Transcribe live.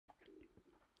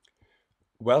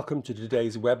Welcome to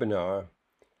today's webinar,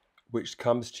 which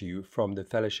comes to you from the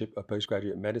Fellowship of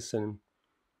Postgraduate Medicine,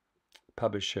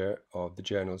 publisher of the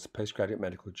journals Postgraduate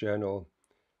Medical Journal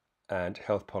and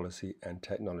Health Policy and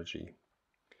Technology.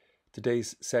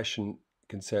 Today's session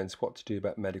concerns what to do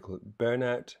about medical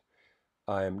burnout.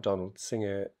 I am Donald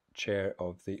Singer, Chair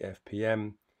of the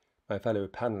FPM. My fellow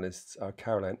panelists are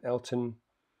Caroline Elton,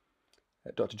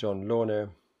 Dr. John Launer,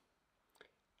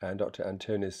 and Dr.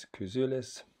 Antonis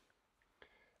Kousoulis,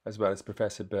 as well as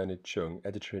Professor Bernard Cheung,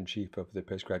 Editor-in-Chief of the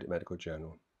Postgraduate Medical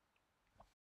Journal.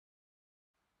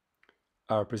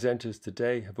 Our presenters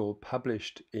today have all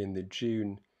published in the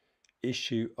June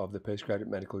issue of the Postgraduate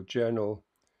Medical Journal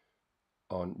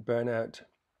on burnout.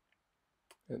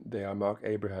 They are Mark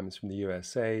Abrahams from the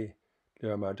USA,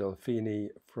 Leomar Delfini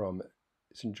from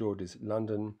St George's,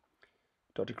 London,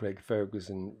 Dr. Craig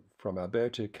Ferguson from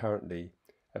Alberta, currently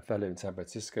a fellow in San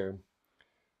Francisco,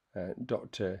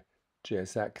 Dr.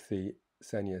 Jayasakthi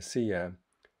Sanyasiya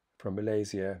from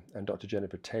Malaysia, and Dr.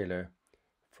 Jennifer Taylor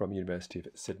from University of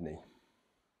Sydney.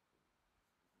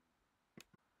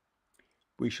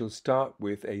 We shall start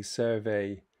with a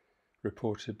survey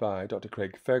reported by Dr.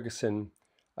 Craig Ferguson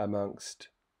amongst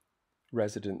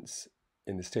residents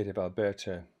in the state of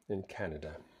Alberta in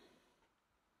Canada.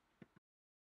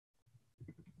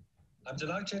 I'm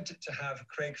delighted to have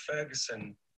Craig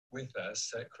Ferguson with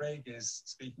us. Craig is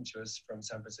speaking to us from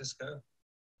San Francisco.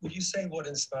 Would you say what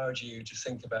inspired you to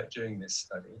think about doing this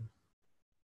study?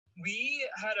 We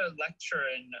had a lecture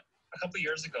a couple of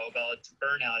years ago about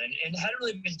burnout, and it hadn't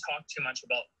really been talked too much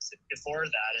about before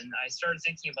that. And I started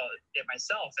thinking about it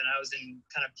myself, and I was in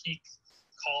kind of peak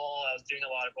call. I was doing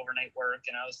a lot of overnight work,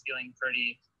 and I was feeling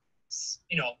pretty,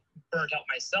 burnt out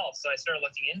myself. So I started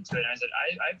looking into it, and I said,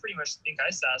 I pretty much think I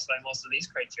satisfy most of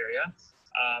these criteria.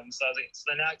 So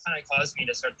then that kind of caused me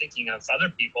to start thinking of other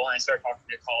people, and I started talking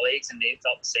to colleagues, and they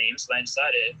felt the same. So then I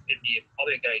decided it'd be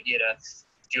probably a good idea to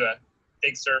do a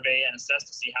big survey and assess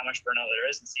to see how much burnout there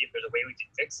is and see if there's a way we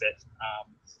can fix it.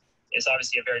 It's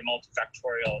obviously a very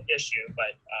multifactorial issue,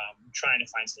 but trying to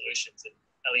find solutions,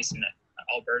 at least in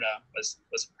Alberta, was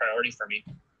a priority for me.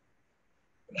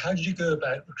 How did you go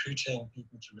about recruiting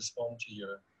people to respond to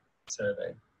your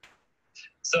survey?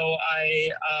 So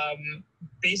I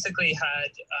basically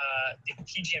had the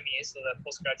PGME, so the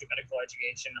Postgraduate Medical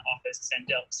Education Office,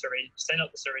 send out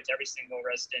the survey to every single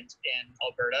resident in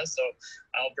Alberta. So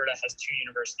Alberta has two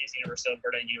universities, University of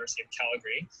Alberta and University of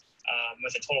Calgary,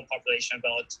 with a total population of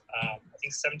about, I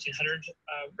think, 1,700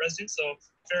 residents, so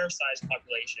fair-sized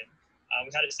population. We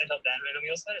had it sent out then, and then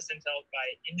we also had it sent out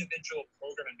by individual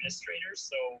program administrators.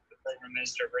 So the program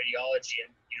administrator of radiology at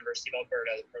University of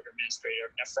Alberta, the program administrator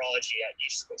of nephrology at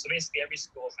each school. So basically every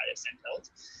school had it sent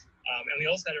out. And we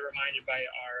also had it reminded by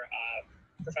our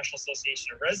Professional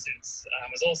Association of Residents,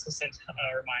 was also sent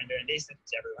a reminder, and they sent it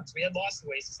to everyone. So we had lots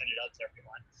of ways to send it out to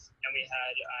everyone. And we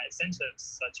had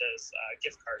incentives such as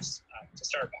gift cards to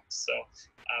Starbucks. So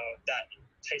that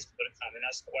enticed people to come, and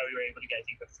that's why we were able to get, I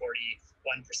think, a 41%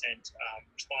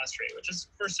 response rate, which is,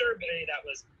 for a survey that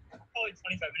was probably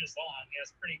 25 minutes long,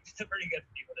 it's pretty good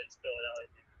for people to just fill it out, I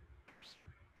think.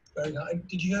 Very nice.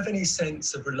 Did you have any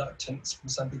sense of reluctance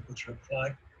from some people to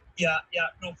reply? Yeah,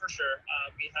 no, for sure.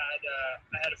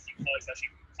 I had a few colleagues actually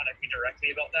contact me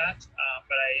directly about that,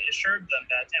 but I assured them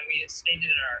that, and we stated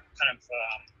in our kind of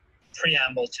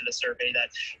preamble to the survey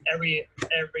that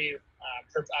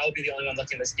I'll be the only one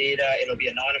looking at this data. It'll be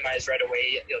anonymized right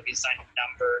away. It'll be assigned a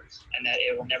number, and that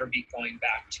it will never be going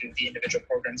back to the individual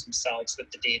programs themselves with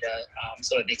the data,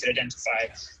 so that they could identify,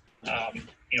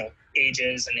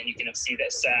 ages, and then you can see the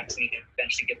sex, and you can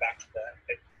eventually get back to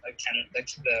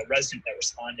the resident that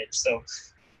responded. So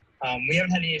we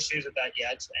haven't had any issues with that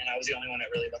yet, and I was the only one that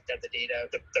really looked at the data,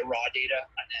 the raw data,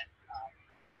 and then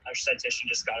our statistician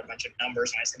just got a bunch of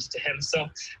numbers and I sent it to him, so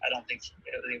I don't think he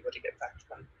was able to get back to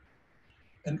them.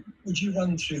 And would you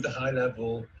run through the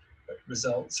high-level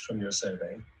results from your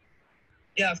survey?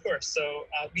 Yeah, of course. So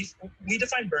we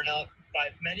define burnout by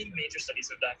many major studies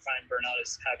have defined burnout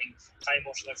as having high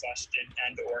emotional exhaustion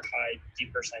and or high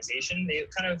depersonalization. They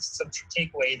kind of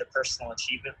take away the personal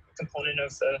achievement component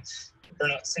of the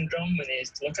burnout syndrome when they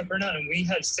look at burnout, and we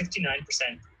had 69%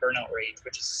 burnout rate,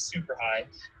 which is super high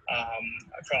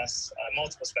across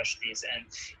multiple specialties, and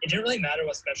it didn't really matter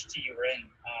what specialty you were in.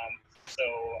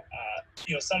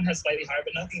 Some had slightly higher,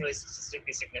 but nothing really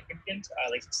statistically significant.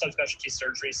 Like subspecialty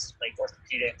surgeries, like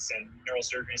orthopedics and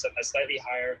neurosurgery, stuff had slightly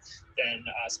higher than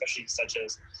specialties such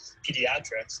as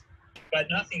pediatrics, but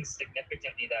nothing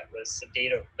significantly that was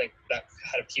data like that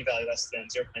had a p-value less than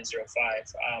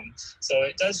 0.05. So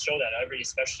it does show that every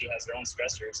specialty has their own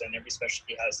stressors, and every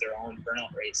specialty has their own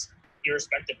burnout rates.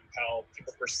 irrespective of how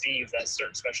people perceive that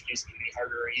certain specialties can be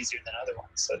harder or easier than other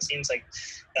ones. So it seems like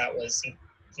that was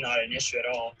not an issue at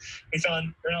all. We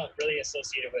found burnout really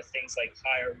associated with things like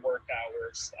higher work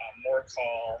hours, more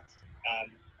call,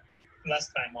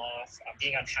 less time off,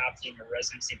 being unhappy in your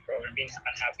residency program, being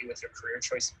unhappy with your career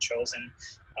choice chosen.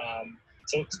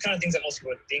 So it's kind of things that most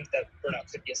people would think that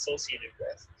burnout could be associated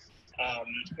with.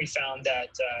 We found that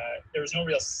there was no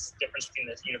real difference between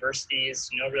the universities,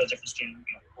 no real difference between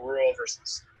rural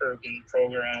versus urban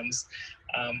programs.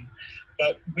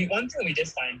 But one thing we did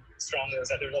find strongly was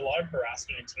that there was a lot of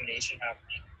harassment and intimidation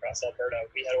happening across Alberta.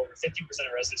 We had over 50%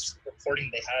 of residents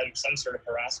reporting they had some sort of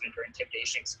harassment or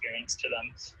intimidation experience to them.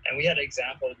 And we had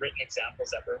written examples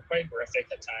that were quite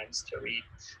horrific at times to read.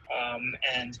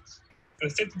 And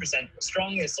with 50%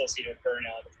 strongly associated with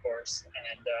burnout, of course,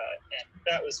 and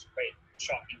that was quite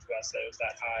shocking to us that it was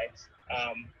that high.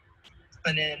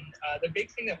 And then the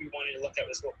big thing that we wanted to look at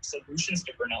was what solutions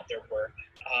to burnout there were.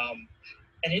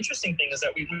 An interesting thing is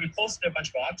that we posted a bunch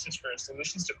of options for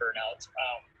solutions to burnout,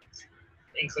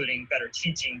 including better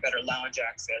teaching, better lounge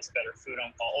access, better food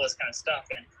on call, all this kind of stuff.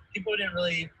 And people didn't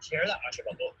really care that much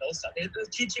about those stuff. The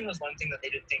teaching was one thing that they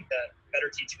did think that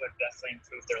better teaching would definitely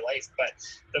improve their life. But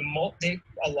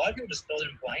a lot of people just filled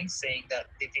in blanks saying that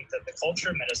they think that the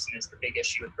culture of medicine is the big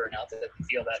issue with burnout, that they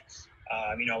feel that,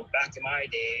 back in my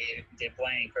day, they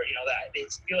blank, or, that they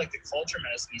feel like the culture of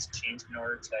medicine needs to change in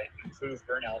order to improve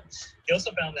burnout. They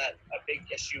also found that a big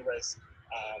issue was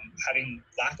having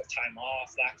lack of time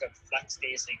off, lack of flex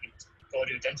days, so you could go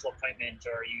to a dental appointment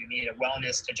or you need a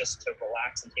wellness to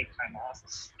relax and take time off.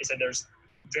 They said there's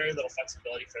very little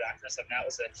flexibility for that kind of stuff. And that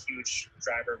was a huge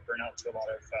driver of burnout to a lot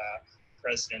of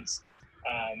residents.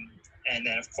 And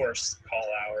then, of course, call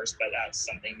hours, but that's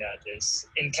something that is,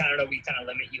 in Canada, we kind of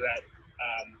limit you at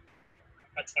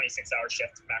a 26-hour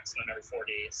shift maximum every 4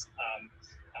 days.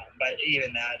 But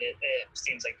even that, it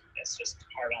seems like it's just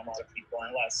hard on a lot of people,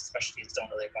 and a lot of specialties don't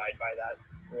really abide by that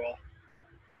rule.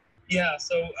 Yeah,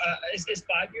 so it's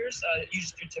 5 years. You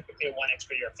just do typically a 1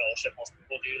 extra year fellowship. Most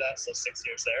people do that, so 6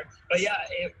 years there. But yeah,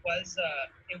 it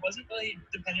wasn't really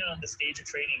dependent on the stage of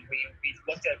training. We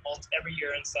looked at every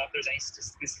year and saw if there's any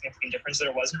statistically significant difference.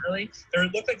 There wasn't really. There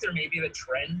looked like there may be a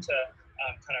trend to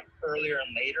kind of earlier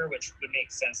and later, which would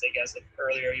make sense, I guess. If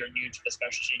earlier you're new to the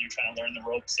specialty and you're trying to learn the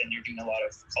ropes and you're doing a lot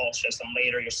of call shifts, and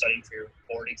later you're studying for your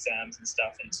board exams and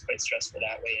stuff, and it's quite stressful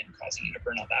that way and causing you to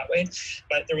burn out that way.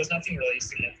 But there was nothing really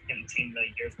significant between the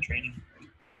years of training.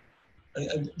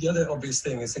 And the other obvious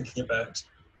thing is thinking about,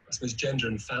 I suppose, gender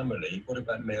and family. What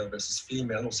about male versus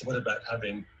female? And also, what about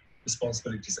having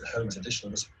responsibilities at home as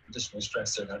additional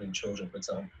stress of having children, for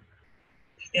example?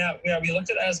 Yeah, we looked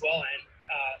at that as well, and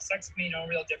sex made no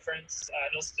real difference,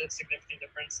 no significant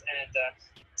difference, and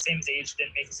same as age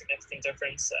didn't make a significant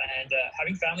difference, and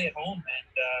having family at home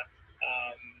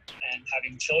and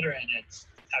having children and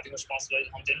having responsibility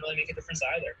at home didn't really make a difference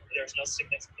either. There's no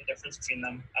significant difference between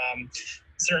them.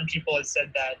 Certain people had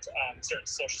said that certain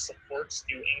social supports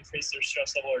do increase their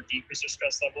stress level or decrease their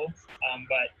stress level,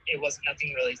 but it was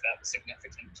nothing really that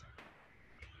significant.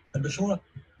 And before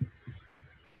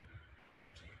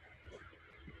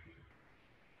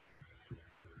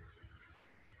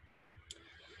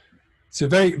So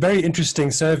very, very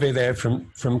interesting survey there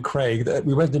from Craig.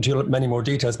 We went into many more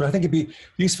details, but I think it'd be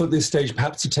useful at this stage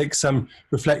perhaps to take some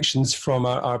reflections from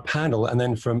our panel and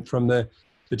then from the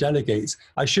delegates.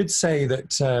 I should say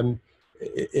that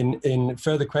in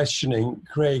further questioning,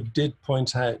 Craig did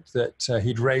point out that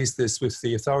he'd raised this with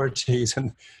the authorities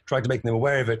and tried to make them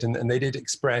aware of it, and they did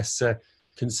express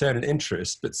concern and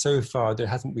interest, but so far there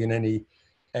hasn't been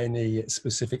any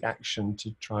specific action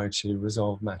to try to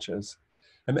resolve matters.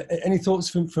 Any thoughts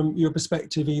from your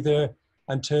perspective, either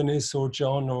Antonis or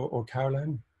John or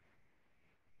Caroline?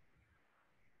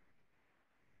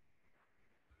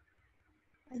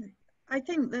 I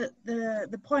think that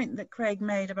the point that Craig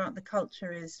made about the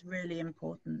culture is really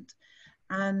important.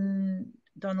 And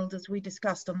Donald, as we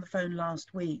discussed on the phone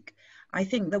last week, I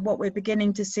think that what we're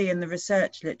beginning to see in the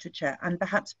research literature, and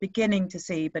perhaps beginning to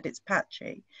see, but it's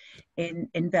patchy,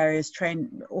 in various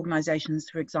organisations,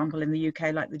 for example, in the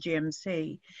UK, like the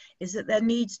GMC, is that there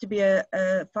needs to be a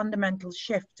fundamental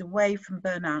shift away from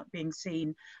burnout being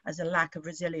seen as a lack of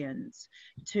resilience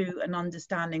to an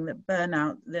understanding that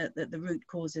burnout, that the root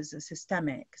causes are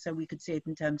systemic. So we could see it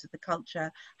in terms of the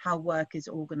culture, how work is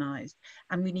organised,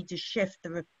 and we need to shift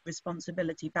the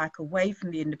responsibility back away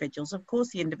from the individuals. Of course,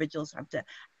 the individuals have to,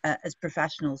 as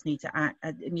professionals, need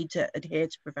to adhere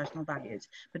to professional values,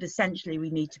 but essentially we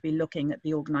need to be looking at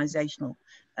the organisational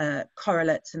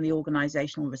correlates and the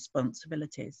organisational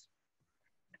responsibilities.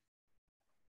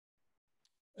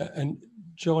 And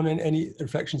John, any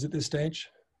reflections at this stage?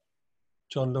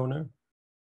 John Launer?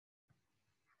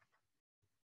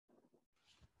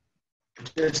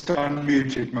 Just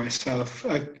unmuted myself.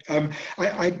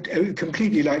 I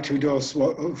completely like to endorse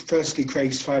firstly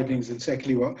Craig's findings and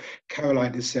secondly what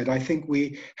Caroline has said. I think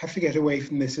we have to get away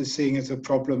from this as seeing as a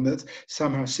problem that's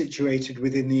somehow situated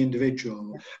within the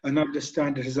individual and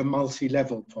understand it as a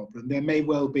multi-level problem. There may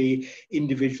well be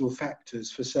individual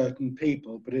factors for certain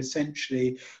people, but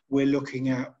essentially we're looking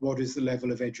at what is the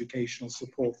level of educational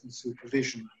support and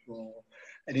supervision for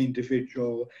an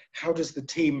individual. How does the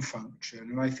team function?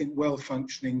 And I think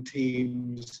well-functioning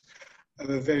teams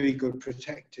are a very good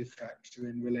protective factor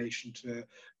in relation to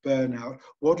burnout.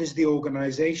 What is the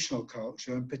organizational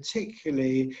culture? And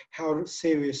particularly, how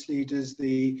seriously does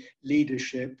the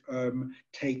leadership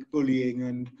take bullying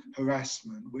and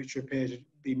harassment, which appear to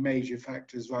be major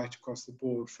factors right across the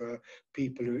board for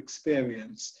people who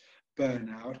experience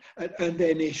burnout. And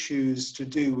then issues to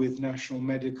do with national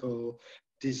medical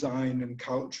design and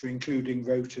culture, including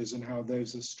rotas and how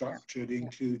those are structured,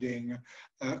 including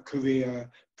career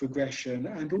progression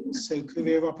and also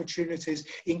career opportunities,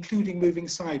 including moving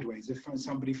sideways if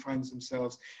somebody finds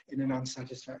themselves in an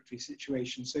unsatisfactory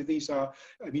situation. So these are,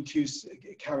 I mean, to use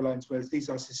Caroline's words, these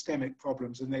are systemic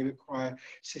problems and they require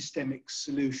systemic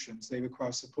solutions. They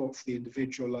require support for the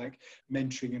individual, like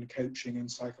mentoring and coaching and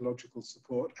psychological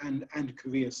support and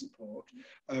career support,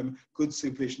 good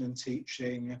supervision and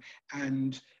teaching,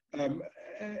 and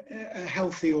a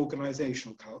healthy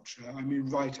organizational culture. I mean,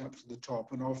 right up to the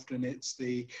top, and often it's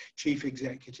the chief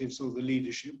executives or the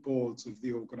leadership boards of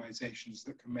the organizations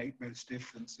that can make most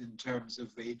difference in terms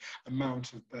of the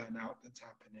amount of burnout that's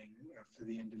happening for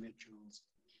the individuals.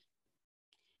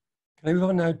 Can I move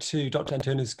on now to Dr.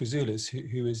 Antonis Kousoulis,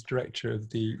 who is director of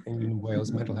the England and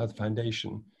Wales Mental Health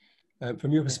Foundation.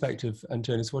 From your perspective,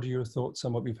 Antonis, what are your thoughts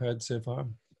on what we've heard so far?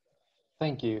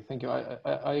 Thank you.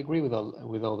 I agree with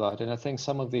all that, and I think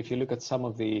if you look at some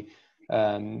of the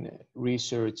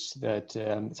research that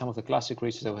some of the classic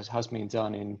research that has been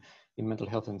done in mental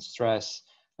health and stress,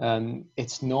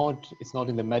 it's not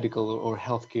in the medical or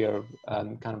healthcare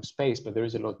kind of space, but there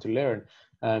is a lot to learn.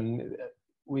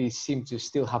 We seem to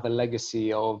still have a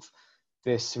legacy of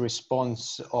this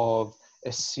response of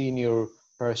a senior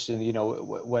person. You know,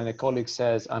 when a colleague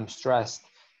says, "I'm stressed,"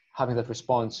 having that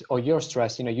response, "Oh, you're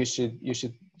stressed, you know, you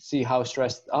should see how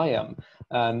stressed I am."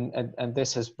 And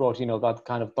this has brought, you know, that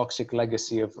kind of toxic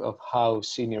legacy of how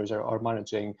seniors are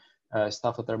managing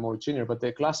staff that are more junior. But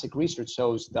the classic research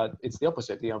shows that it's the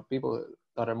opposite. You know, people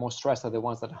that are more stressed are the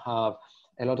ones that have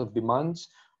a lot of demands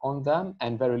on them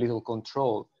and very little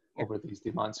control over these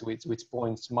demands, which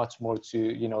points much more to,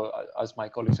 you know, as my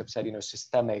colleagues have said, you know,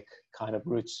 systemic kind of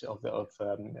roots of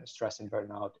stress and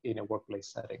burnout in a workplace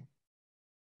setting.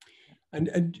 And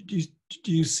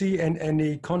do you see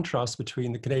any contrast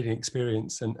between the Canadian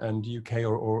experience and UK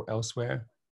or elsewhere?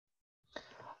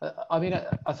 I mean,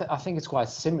 I think it's quite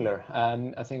similar.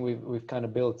 I think we've kind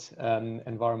of built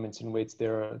environments in which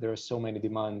there are so many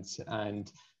demands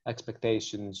and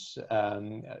expectations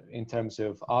in terms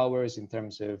of hours, in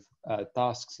terms of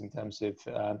tasks, in terms of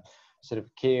sort of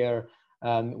care,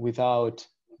 without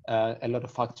a lot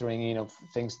of factoring in of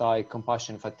things like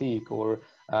compassion fatigue or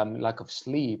lack of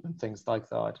sleep and things like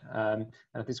that. And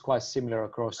it's quite similar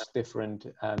across different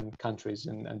countries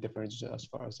and different regions as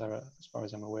far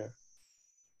as I'm aware.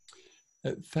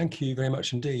 Thank you very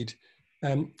much indeed.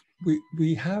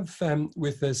 We have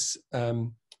with us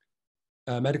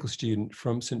a medical student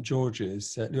from St.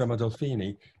 George's, Luama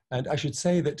Dolfini, and I should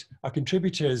say that our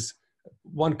contributors,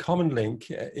 one common link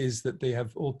is that they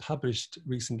have all published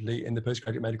recently in the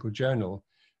Postgraduate Medical Journal,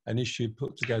 an issue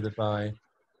put together by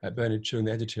Bernard Cheung,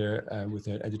 the editor, with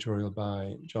an editorial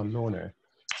by John Launer.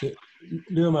 So,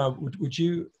 Luama, would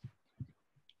you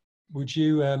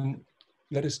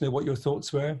let us know what your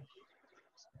thoughts were?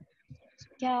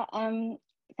 Yeah,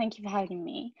 thank you for having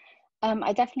me.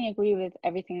 I definitely agree with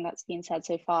everything that's been said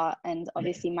so far, and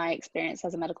obviously my experience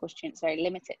as a medical student is very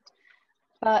limited.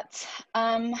 But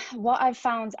what I've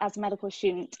found as a medical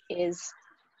student is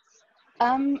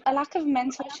a lack of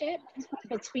mentorship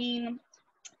between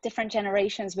different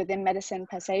generations within medicine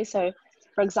per se. So,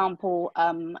 for example,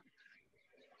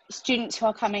 students who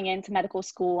are coming into medical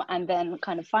school and then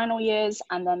kind of final years,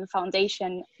 and then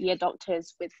foundation year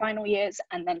doctors with final years,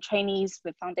 and then trainees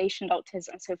with foundation doctors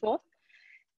and so forth.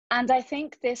 And I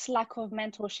think this lack of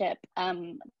mentorship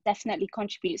definitely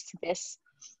contributes to this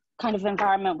kind of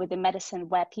environment within medicine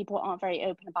where people aren't very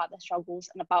open about their struggles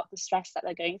and about the stress that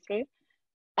they're going through.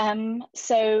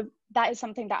 So that is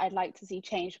something that I'd like to see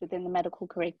change within the medical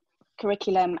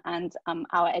curriculum and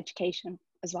our education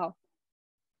as well.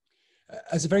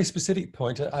 as a very specific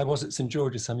point, I was at St.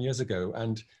 George's some years ago,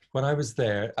 and when I was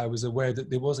there, I was aware that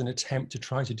there was an attempt to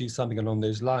try to do something along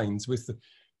those lines with the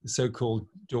so-called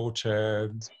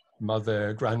daughter,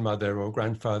 mother, grandmother or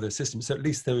grandfather system. So at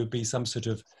least there would be some sort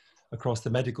of, across the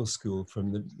medical school,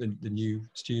 from the new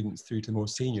students through to more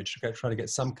senior, to try to get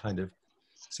some kind of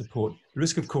support. The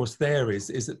risk, of course, there is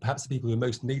that perhaps the people who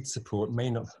most need support may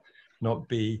not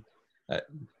be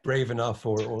brave enough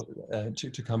or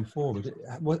to come forward.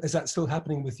 Is that still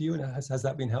happening with you, and has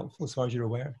that been helpful as far as you're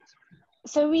aware?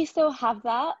 So we still have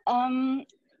that, and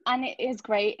it is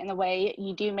great in a way.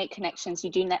 You do make connections, you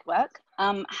do network.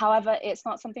 However, it's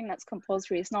not something that's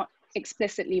compulsory. It's not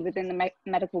explicitly within the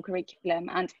medical curriculum,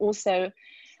 and also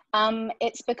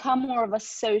it's become more of a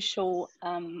social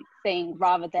thing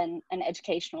rather than an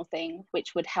educational thing,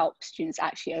 which would help students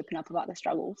actually open up about their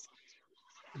struggles.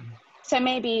 So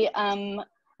maybe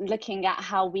looking at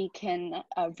how we can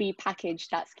repackage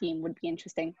that scheme would be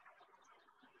interesting.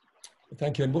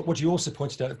 Thank you. And what you also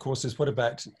pointed out, of course, is what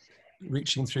about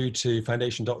reaching through to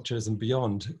foundation doctors and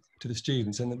beyond to the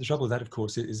students? And the trouble with that, of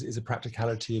course, is a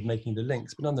practicality of making the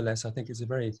links. But nonetheless, I think it's a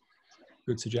very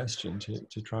good suggestion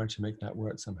to try to make that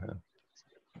work somehow.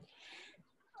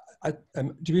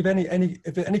 Do we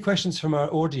have any questions from our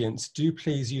audience? Do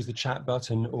please use the chat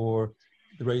button or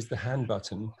the raise the hand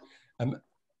button.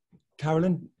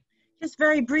 Carolyn? Just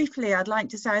very briefly, I'd like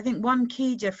to say, I think one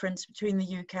key difference between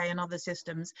the UK and other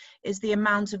systems is the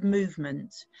amount of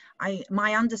movement.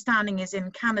 My understanding is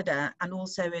in Canada, and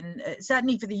also in,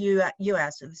 certainly for the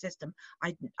US of the system,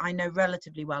 I know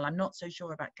relatively well, I'm not so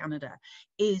sure about Canada,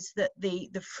 is that the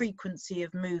frequency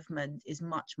of movement is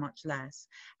much, much less.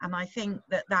 And I think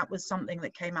that that was something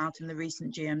that came out in the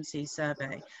recent GMC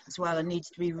survey as well, and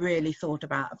needs to be really thought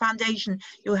about. A foundation,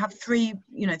 you'll have three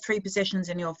positions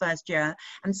in your first year,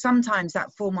 and sometimes that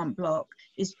 4-month block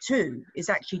is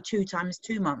actually 2 times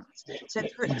 2 months. So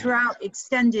throughout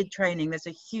extended training, there's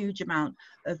a huge amount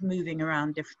of moving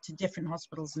around to different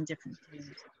hospitals and different teams.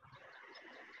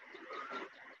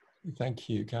 Thank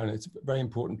you, Karen. It's a very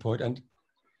important point, and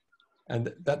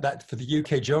that for the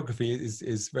UK geography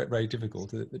is very, very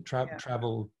difficult.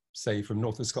 Travel, say, from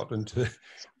north of Scotland to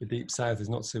the deep south is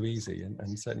not so easy,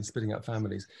 and certainly splitting up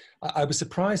families. I was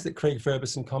surprised that Craig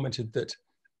Ferguson commented that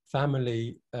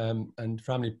family and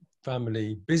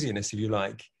family busyness, if you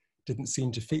like, didn't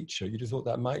seem to feature. You'd have thought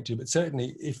that might do, but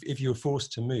certainly if you're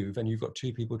forced to move and you've got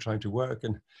 2 people trying to work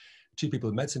and 2 people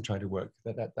in medicine trying to work,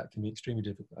 that can be extremely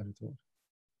difficult, I'd have thought.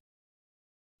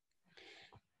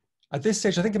 At this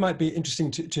stage, I think it might be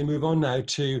interesting to move on now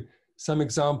to some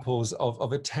examples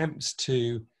of attempts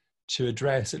to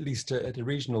address, at least at a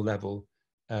regional level,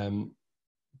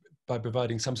 by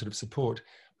providing some sort of support.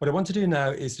 What I want to do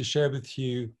now is to share with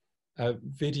you a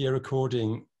video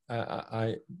recording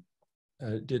I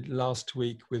did last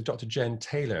week with Dr. Jen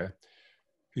Taylor,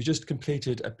 who just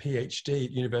completed a PhD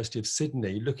at University of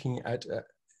Sydney, looking at,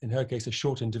 in her case, a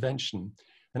short intervention.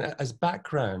 And as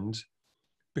background,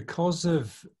 because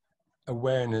of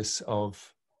awareness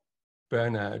of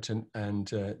burnout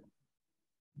and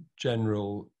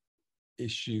general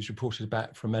issues reported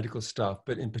back from medical staff,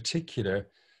 but in particular,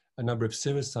 a number of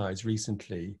suicides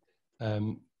recently,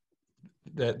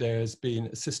 there has been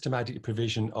a systematic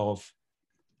provision of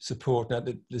support. Now,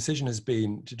 the decision has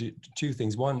been to do 2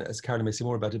 things. One, as Carolyn may say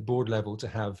more about, at board level, to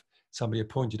have somebody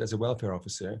appointed as a welfare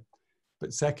officer.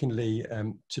 But secondly,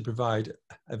 to provide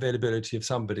availability of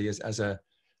somebody as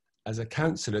a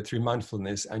counsellor through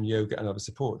mindfulness and yoga and other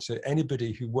support. So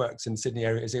anybody who works in the Sydney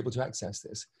area is able to access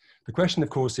this. The question, of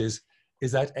course, is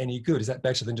that any good? Is that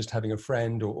better than just having a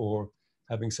friend or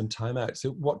having some time out?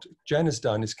 So what Jen has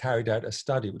done is carried out a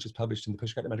study which was published in the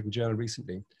Postgraduate Medical Journal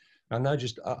recently. I'll now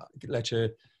just let her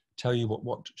tell you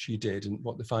what she did and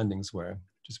what the findings were.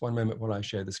 Just one moment while I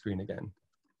share the screen again.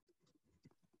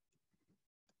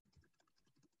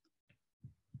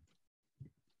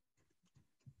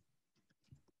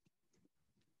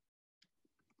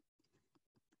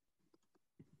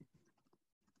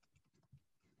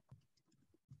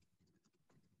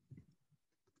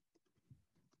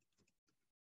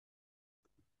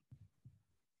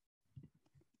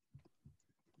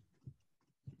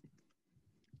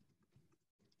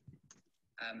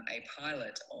 A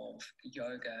pilot of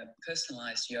yoga,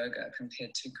 personalized yoga,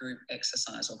 compared to group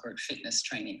exercise or group fitness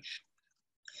training.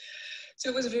 So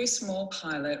it was a very small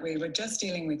pilot. We were just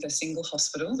dealing with a single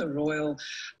hospital, the Royal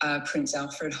Prince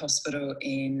Alfred Hospital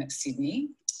in Sydney.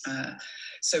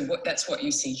 So that's what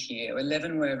you see here.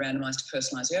 11 were randomized to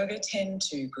personalized yoga, 10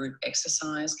 to group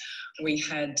exercise. We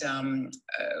had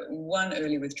 1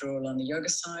 early withdrawal on the yoga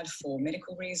side for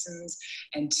medical reasons,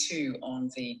 and 2 on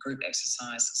the group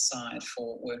exercise side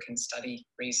for work and study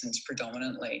reasons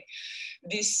predominantly.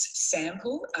 This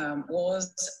sample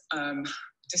was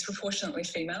disproportionately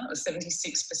female. It was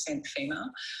 76% female,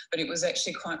 but it was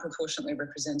actually quite proportionately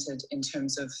represented in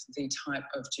terms of the type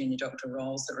of junior doctor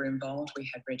roles that were involved. We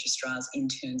had registrars,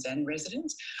 interns and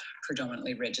residents,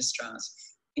 predominantly registrars.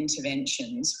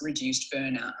 Interventions reduced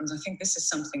burnout, and I think this is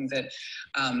something that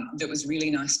that was really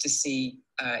nice to see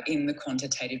in the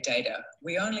quantitative data.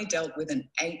 We only dealt with an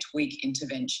 8-week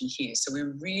intervention here, so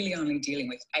we're really only dealing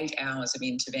with 8 hours of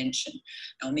intervention.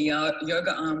 Now, on the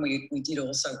yoga arm, we did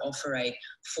also offer a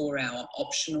 4-hour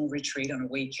optional retreat on a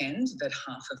weekend that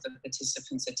half of the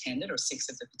participants attended, or 6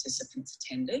 of the participants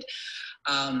attended.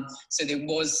 So there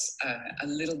was a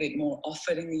little bit more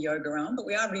offered in the yoga arm, but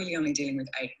we are really only dealing with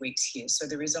 8 weeks here. So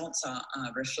the results are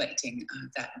reflecting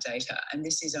that data. And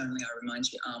this is only, I remind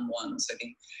you, arm 1, so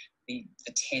the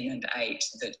 10 and 8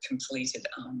 that completed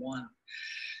arm 1.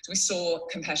 So we saw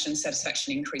compassion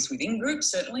satisfaction increase within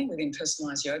groups, certainly within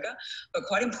personalised yoga, but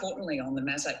quite importantly on the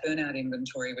Mazak burnout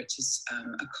inventory, which is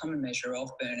a common measure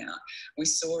of burnout, we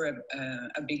saw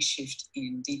a big shift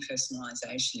in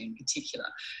depersonalisation in particular.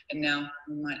 And now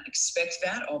we might expect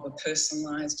that of a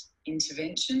personalised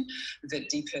intervention,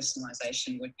 that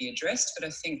depersonalisation would be addressed, but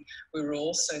I think we were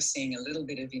also seeing a little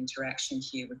bit of interaction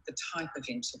here with the type of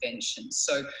intervention.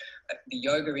 So the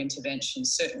yoga intervention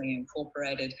certainly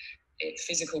incorporated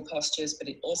physical postures, but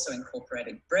it also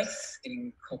incorporated breath, it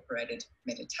incorporated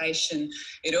meditation,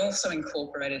 it also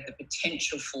incorporated the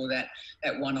potential for that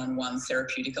one-on-one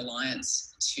therapeutic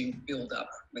alliance to build up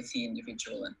with the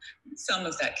individual, and some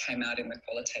of that came out in the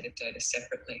qualitative data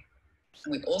separately.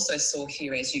 And we also saw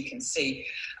here, as you can see,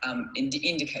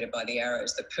 indicated by the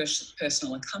arrows, that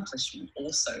personal accomplishment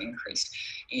also increased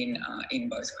in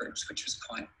both groups, which was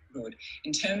quite good.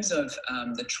 In terms of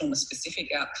the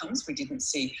trauma-specific outcomes, we didn't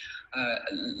see a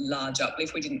large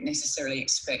uplift. We didn't necessarily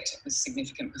expect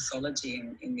significant pathology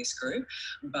in this group,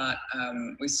 but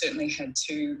we certainly had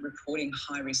 2 reporting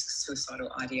high-risk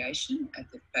suicidal ideation at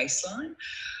the baseline.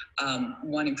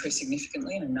 One improved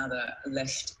significantly and another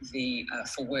left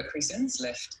for work reasons,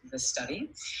 left the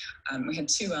study. We had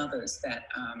 2 others that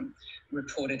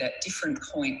reported at different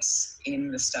points in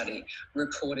the study,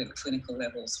 reported clinical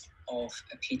levels of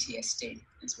PTSD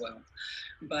as well.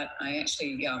 But I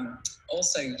actually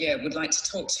also, would like to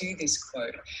talk to this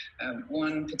quote.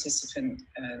 One participant,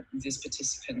 this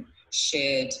participant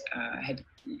shared,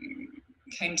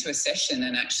 came to a session,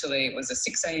 and actually it was a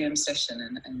 6 a.m.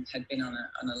 session and had been on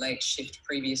a late shift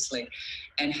previously,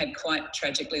 and had quite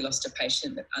tragically lost a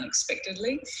patient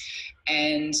unexpectedly,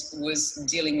 and was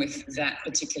dealing with that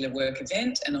particular work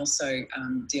event, and also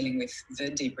dealing with the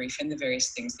debrief and the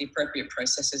various things, the appropriate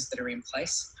processes that are in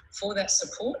place for that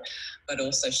support. But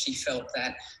also she felt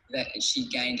that she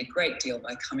gained a great deal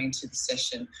by coming to the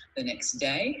session the next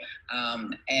day,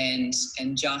 and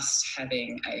just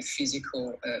having a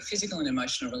physical and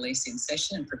emotional release in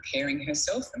session, and preparing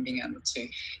herself and being able to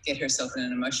get herself in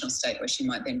an emotional state where she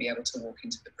might then be able to walk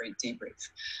into the debrief.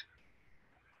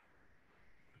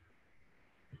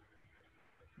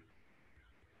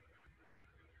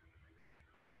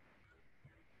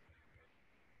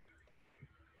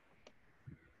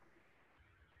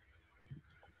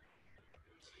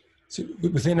 So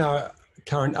within our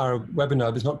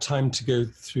webinar, there's not time to go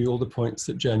through all the points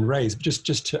that Jen raised, but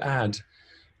just to add,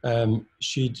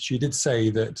 she did say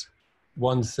that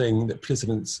one thing that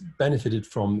participants benefited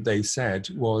from, they said,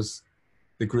 was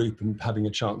the group and having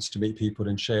a chance to meet people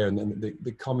and share, and then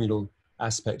the communal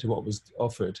aspect of what was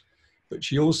offered. But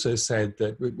she also said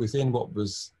that within what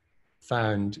was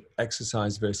found,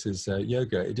 exercise versus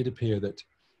yoga, it did appear that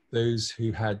those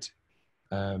who had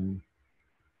the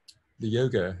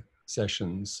yoga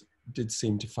sessions did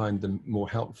seem to find them more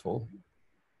helpful.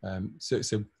 So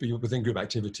within group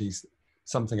activities,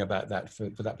 something about that for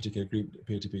that particular group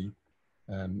appeared to be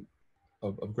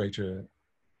of greater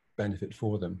benefit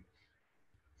for them.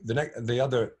 The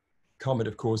other comment,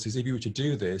 of course, is if you were to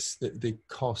do this, the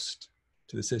cost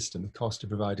to the system, the cost of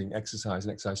providing exercise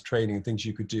and exercise training and things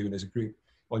you could do as a group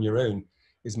on your own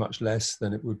is much less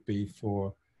than it would be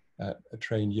for a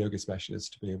trained yoga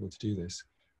specialist to be able to do this.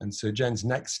 And so Jen's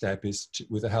next step is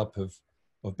with the help of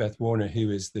Beth Warner, who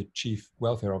is the Chief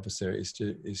Welfare Officer, is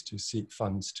to seek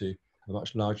funds to have a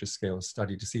much larger scale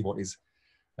study to see what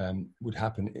would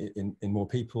happen in more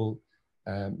people,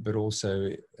 but also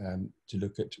to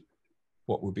look at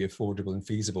what would be affordable and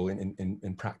feasible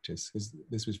in practice, because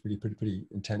this was really pretty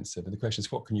intensive. And the question is,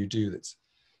 what can you do that's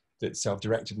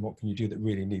self-directed, and what can you do that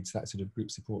really needs that sort of group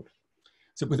support?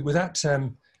 So with that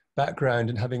background,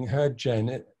 and having heard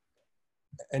Jen,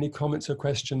 any comments or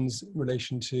questions in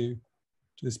relation to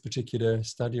this particular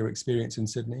study or experience in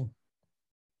Sydney?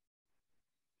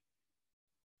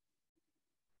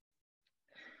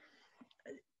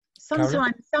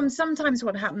 Sometimes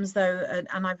what happens though,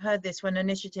 and I've heard this when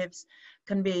initiatives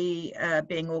can be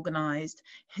being organised,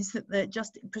 is that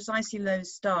just precisely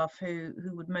those staff who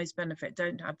would most benefit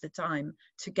don't have the time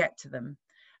to get to them.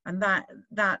 And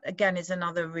that again is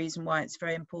another reason why it's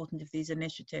very important if these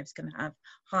initiatives can have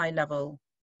high level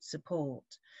support.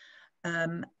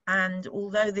 And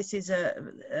although this is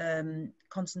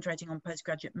concentrating on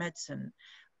postgraduate medicine,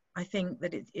 I think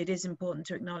that it is important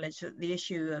to acknowledge that the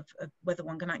issue of whether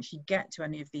one can actually get to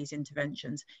any of these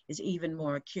interventions is even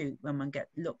more acute when one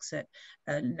looks at,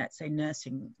 let's say,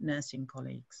 nursing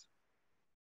colleagues.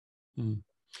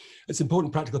 It's an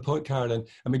important practical point, Carolyn.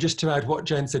 I mean, just to add what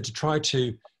Jen said, to try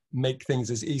to make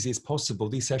things as easy as possible,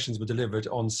 these sessions were delivered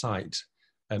on site,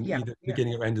 either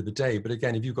beginning or end of the day. But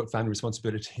again, if you've got family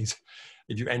responsibilities,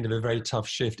 if you end of a very tough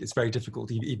shift, it's very difficult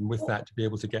even with that to be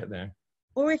able to get there.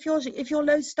 Or if you're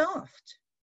low staffed,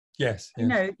 yes.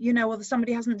 you know, or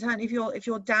somebody hasn't turned. If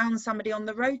you're down somebody on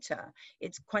the rota,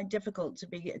 it's quite difficult to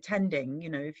be attending. You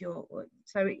know,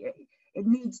 so it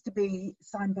needs to be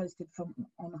signposted from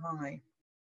on high.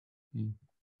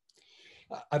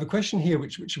 I have a question here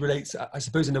which relates, I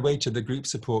suppose, in a way to the group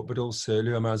support, but also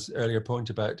Luamar's earlier point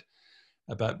about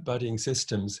buddying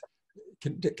systems.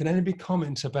 Can anybody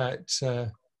comment about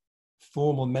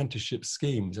formal mentorship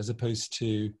schemes as opposed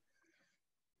to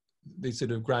the sort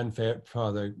of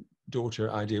grandfather-daughter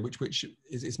idea, which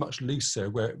is much looser,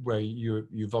 where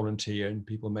you volunteer and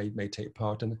people may take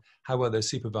part, and how others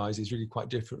supervise is really quite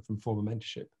different from formal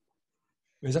mentorship.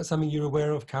 Is that something you're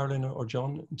aware of, Carolyn or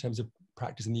John, in terms of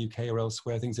practice in the UK or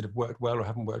elsewhere, things that have worked well or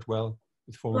haven't worked well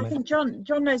with formal mentorship? I think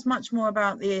John knows much more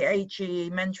about the HE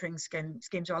mentoring schemes,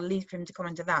 so I'll leave him to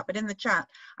comment on that. But in the chat,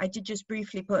 I did just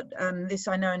briefly put this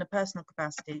I know in a personal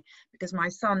capacity, because my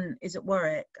son is at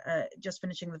Warwick, just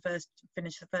finished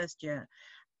the first year.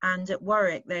 And at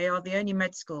Warwick, they are the only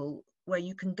med school where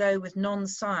you can go with no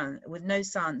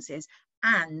sciences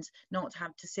and not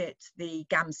have to sit the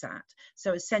GAMSAT.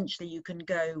 So essentially you can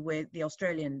go with the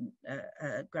Australian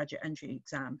graduate entry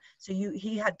exam. So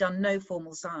he had done no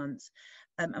formal science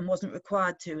and wasn't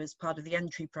required to as part of the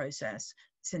entry process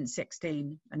since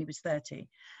 16, and he was 30.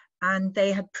 And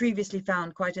they had previously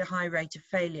found quite a high rate of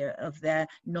failure of their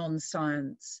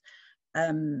non-science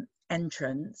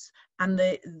entrance. And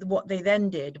what they then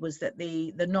did was that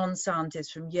the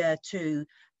non-scientists from year 2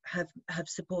 have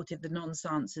supported the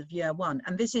non-science of year 1,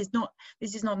 and this is not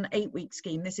an 8-week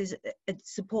scheme. This is a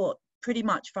support pretty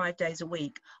much 5 days a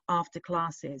week after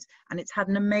classes, and it's had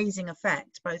an amazing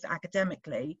effect both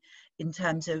academically in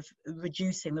terms of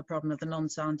reducing the problem of the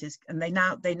non-scientists, and they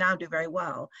now do very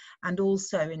well, and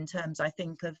also in terms, I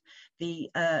think, of the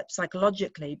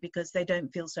psychologically, because they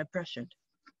don't feel so pressured.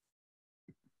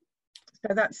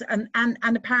 So that's and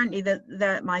apparently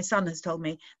that my son has told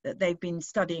me that they've been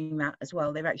studying that as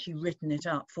well. They've actually written it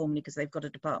up formally because they've got a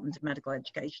Department of Medical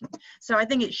Education. So I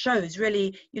think it shows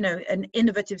really, you know, an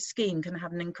innovative scheme can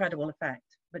have an incredible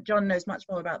effect. But John knows much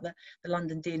more about the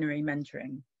London Deanery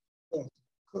mentoring. Yeah.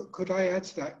 Could I add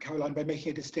to that, Caroline, by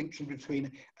making a distinction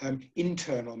between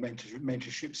internal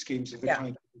mentorship schemes of the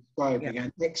kind of describing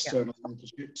and external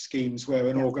mentorship schemes where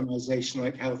an organisation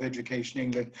like Health Education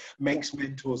England makes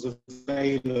mentors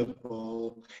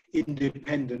available,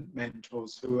 independent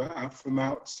mentors who are out from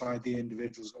outside the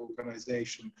individual's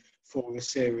organisation for a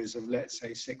series of, let's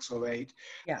say, 6 or 8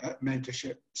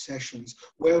 mentorship sessions.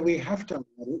 Where we have done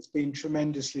that, it's been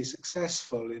tremendously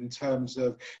successful in terms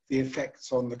of the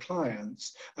effects on the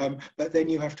clients. But then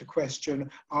you have to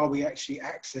question, are we actually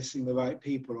accessing the right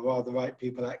people, or are the right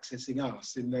people accessing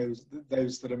us in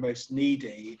those that are most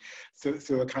needy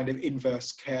through a kind of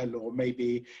inverse care law,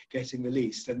 maybe getting the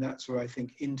least? And that's where I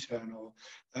think internal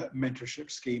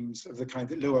mentorship schemes of the kind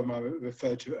that Luamar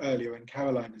referred to earlier and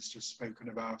Caroline has just spoken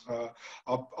about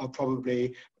are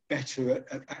probably better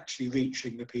at actually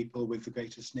reaching the people with the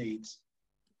greatest needs.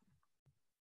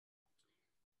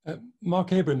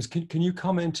 Mark Abrams, can you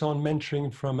comment on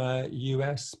mentoring from a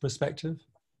US perspective?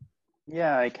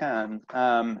 Yeah, I can.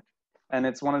 And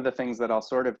it's one of the things that I'll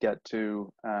sort of get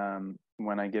to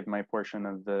when I give my portion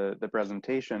of the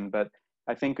presentation. But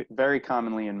I think very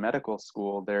commonly in medical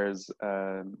school, there's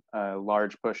a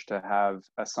large push to have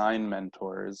assigned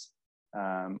mentors,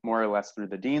 more or less through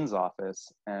the dean's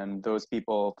office. And those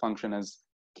people function as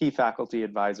key faculty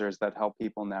advisors that help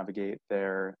people navigate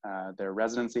their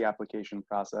residency application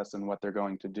process and what they're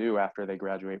going to do after they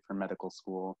graduate from medical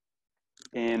school.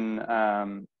 In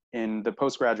the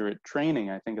postgraduate training,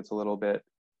 I think it's a little bit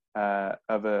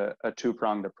of a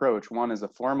two-pronged approach. One is a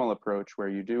formal approach where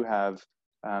you do have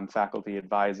faculty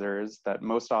advisors that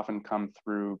most often come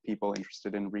through people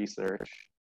interested in research.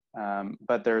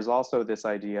 But there's also this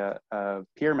idea of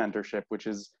peer mentorship, which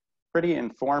is pretty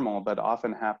informal, but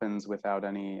often happens without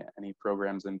any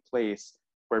programs in place,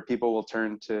 where people will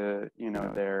turn to, you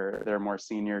know, their more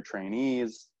senior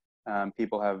trainees,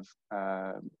 people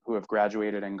who have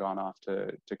graduated and gone off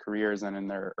to careers and in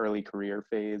their early career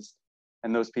phase,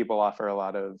 and those people offer a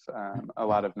lot of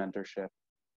mentorship.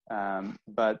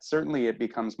 But certainly it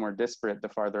becomes more disparate the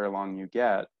farther along you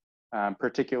get,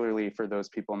 particularly for those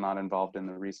people not involved in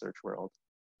the research world.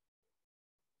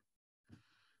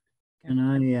 Can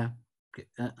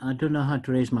I don't know how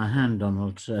to raise my hand,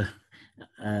 Donald, so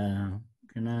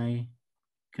can I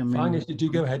come Fine, in? if you do,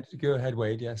 go ahead,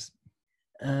 Wade, yes.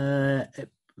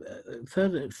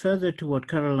 Further to what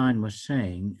Caroline was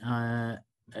saying,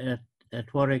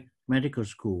 at Warwick Medical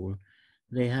School,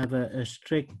 they have a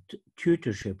strict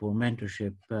tutorship or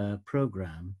mentorship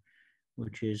program,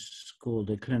 which is called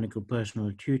the clinical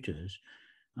personal tutors,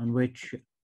 on which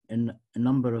a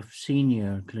number of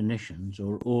senior clinicians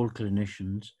or all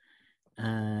clinicians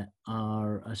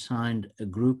are assigned a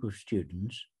group of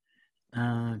students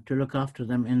to look after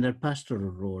them in their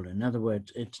pastoral role. In other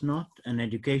words, it's not an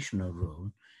educational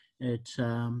role. It's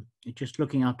just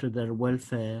looking after their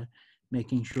welfare,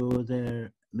 making sure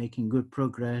they're making good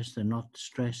progress, they're not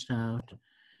stressed out.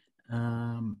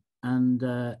 I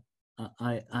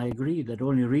agree that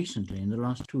only recently, in the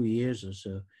last 2 years or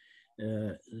so,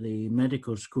 the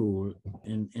medical school,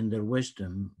 in their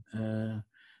wisdom,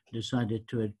 decided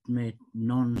to admit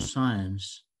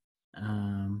non-science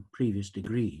previous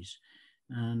degrees.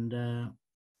 And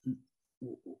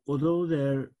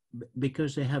although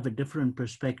because they have a different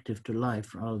perspective to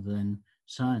life rather than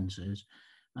sciences,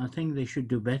 I think they should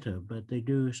do better, but they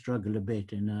do struggle a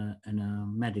bit in a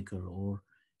medical or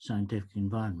scientific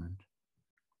environment.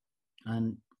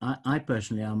 And I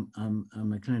personally,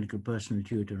 I'm a clinical personal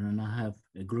tutor, and I have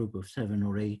a group of 7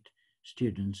 or 8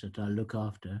 students that I look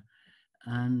after,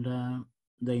 and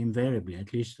they invariably,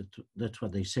 at least that's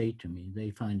what they say to me, they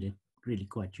find it really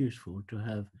quite useful to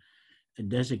have a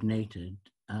designated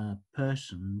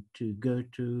person to go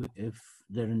to if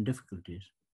they're in difficulties.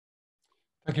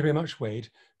 Thank you very much, Wade.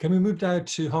 Can we move now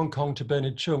to Hong Kong to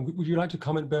Bernard Cheung? Would you like to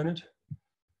comment, Bernard?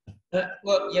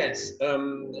 Well, yes.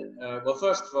 Well,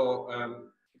 first of all,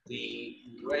 the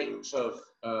rate of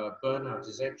burnout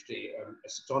is actually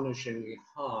astonishingly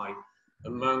high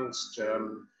amongst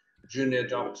junior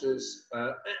doctors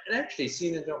and actually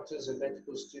senior doctors and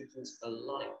medical students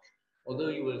alike. Although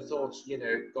you would have thought, you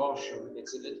know, gosh, I mean,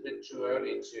 it's a little bit too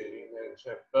early to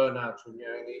have burnout when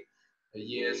you're only a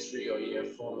year 3 or year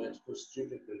 4 medical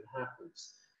student, but it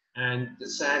happens. And the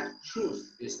sad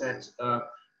truth is that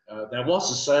there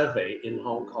was a survey in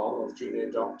Hong Kong of junior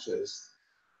doctors,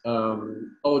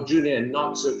 or junior and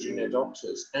not so junior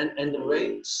doctors, and the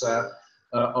rates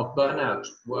of burnout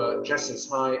were just as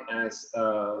high as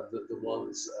the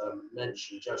ones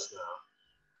mentioned just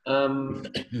now.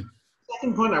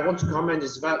 Second point I want to comment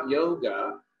is about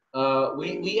yoga.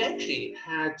 We actually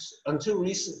had, until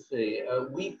recently, a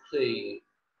weekly,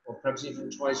 or perhaps even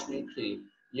twice weekly,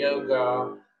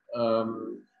 yoga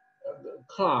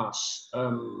class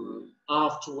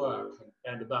after work,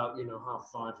 and about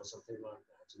 5:30 or something like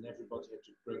that, and everybody had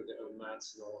to bring their own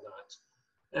mats and all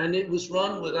that, and it was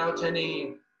run without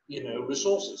any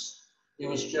resources. It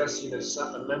was just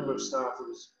a member of staff who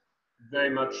was very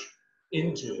much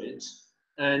into it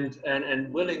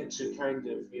and willing to kind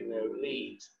of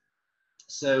lead.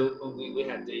 So we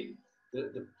had the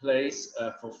place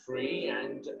for free,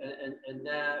 and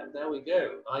there we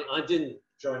go. I didn't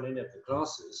join any of the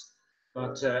classes,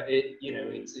 but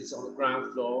it's on the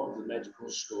ground floor of the medical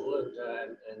school,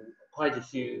 and quite a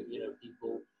few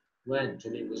people went,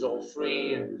 and it was all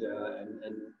free and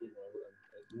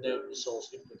no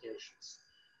resource implications.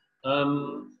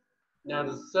 Now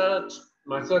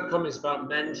my third comment is about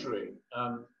mentoring.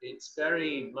 It's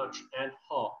very much ad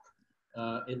hoc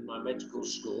in my medical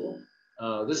school.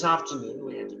 This afternoon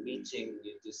we had a meeting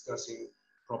discussing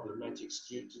problematic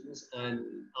students, and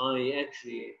I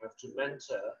actually have to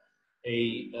mentor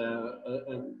a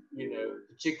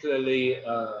particularly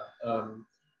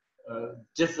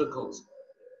difficult,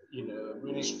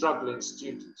 really struggling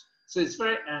student. So it's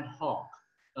very ad hoc.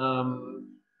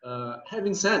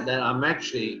 Having said that, I'm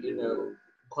actually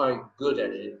quite good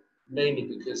at it, mainly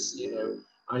because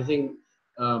I think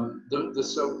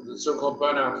the so-called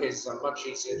burnout cases are much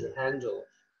easier to handle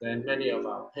than many of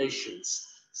our patients.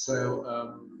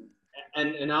 So,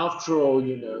 and after all,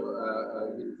 you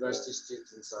know, university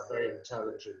students are very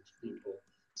intelligent people.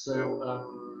 So,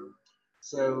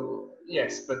 so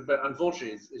yes, but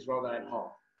unfortunately, it's rather ad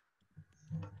hoc.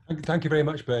 Thank you very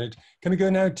much, Bernard. Can we go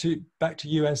now back to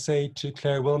USA to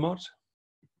Claire Wilmot?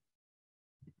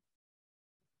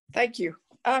 Thank you.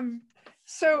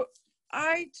 So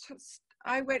I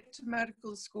went to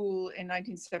medical school in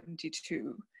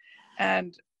 1972,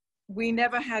 and we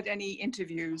never had any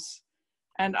interviews.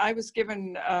 And I was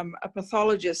given a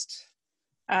pathologist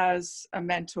as a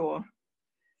mentor.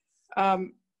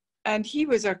 And he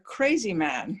was a crazy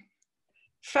man,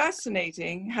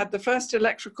 fascinating, had the first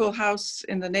electrical house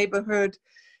in the neighborhood.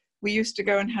 We used to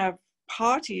go and have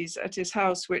parties at his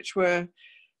house, which were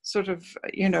sort of,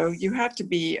 you know, you had to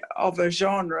be of a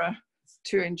genre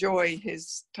to enjoy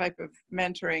his type of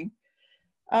mentoring.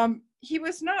 He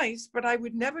was nice, but I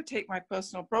would never take my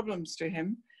personal problems to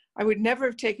him. I would never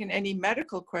have taken any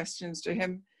medical questions to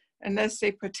him unless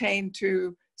they pertained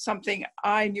to something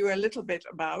I knew a little bit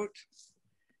about.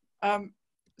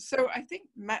 So I think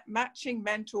matching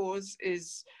mentors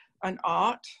is an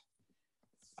art.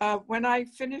 When I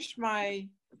finished my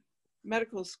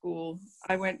medical school,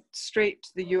 I went straight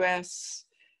to the US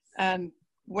and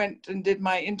went and did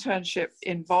my internship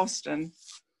in Boston.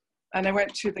 And I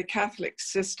went to the Catholic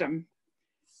system.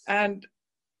 And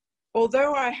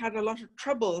although I had a lot of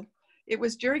trouble, it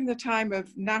was during the time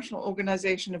of National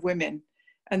Organization of Women,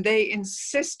 and they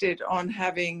insisted on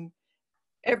having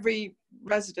every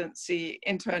residency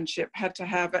internship had to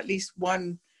have at least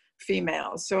one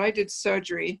female. So I did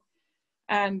surgery,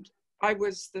 and I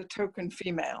was the token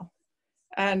female.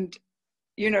 And,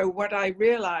 you know, what I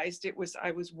realized,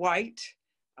 I was white,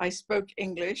 I spoke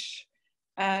English,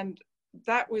 and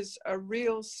that was a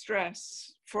real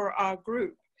stress for our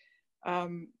group.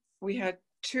 We had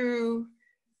 2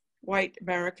 white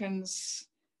Americans,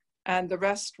 and the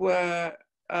rest were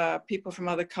people from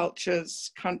other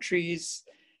cultures, countries,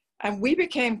 and we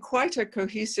became quite a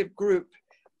cohesive group.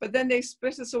 But then they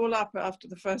split us all up after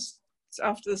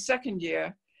the second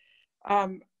year,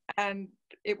 and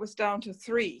it was down to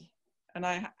 3, and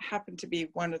I happened to be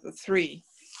one of the 3.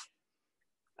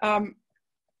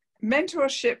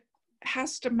 Mentorship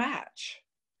has to match.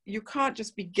 You can't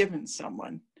just be given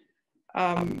someone.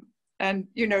 And,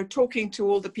 you know, talking to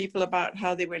all the people about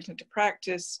how they went into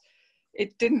practice,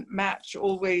 it didn't match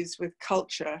always with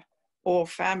culture or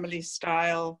family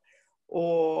style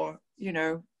or, you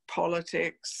know,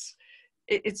 politics.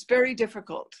 It's very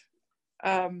difficult.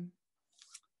 I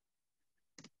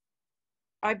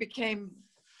became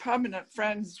permanent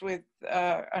friends with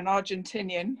an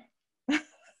Argentinian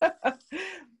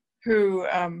who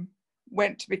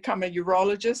went to become a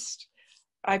urologist.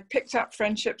 I picked up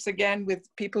friendships again with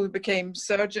people who became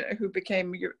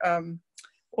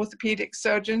orthopedic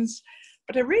surgeons,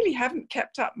 but I really haven't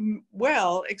kept up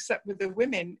well except with the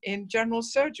women in general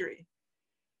surgery.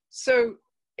 So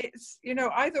it's, you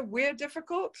know, either we're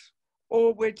difficult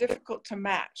or we're difficult to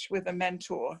match with a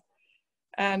mentor.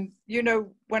 And, you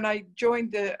know, when I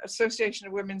joined the Association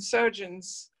of Women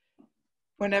Surgeons,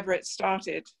 whenever it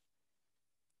started,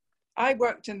 I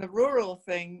worked in the rural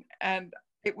thing, and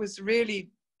it was really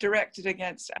directed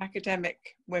against academic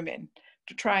women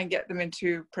to try and get them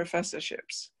into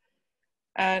professorships.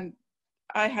 And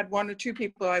I had 1 or 2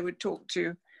 people I would talk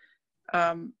to.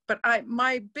 But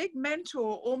my big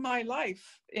mentor all my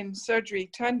life in surgery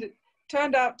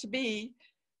turned out to be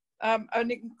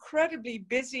an incredibly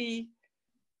busy,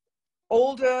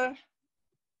 older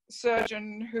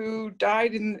surgeon who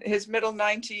died in his middle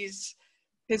 90s.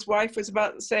 His wife was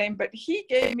about the same, but he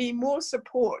gave me more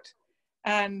support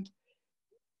and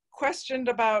questioned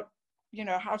about, you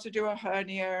know, how to do a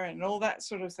hernia and all that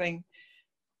sort of thing.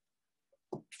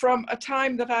 From a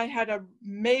time that I had a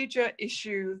major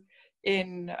issue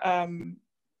in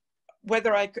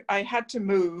whether I had to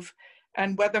move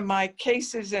and whether my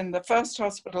cases in the first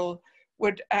hospital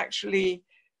would actually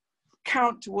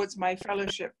count towards my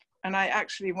fellowship. And I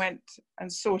actually went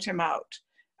and sought him out.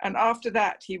 And after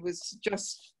that, he was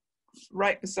just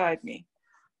right beside me.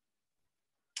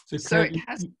 So Claire, it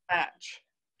has to match.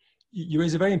 You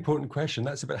raise a very important question.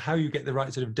 That's about how you get the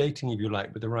right sort of dating, if you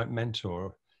like, with the right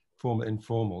mentor, formal,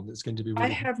 informal. That's going to be really I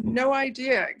have no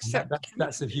idea, except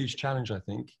that's a huge challenge, I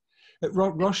think.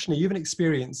 Roshni, you have an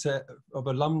experience of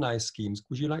alumni schemes.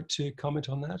 Would you like to comment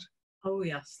on that? Oh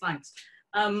yes, thanks.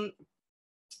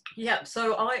 Yeah,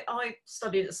 so I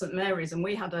studied at St Mary's, and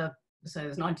we had so it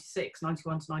was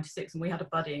 91 to 96, and we had a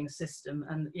buddying system.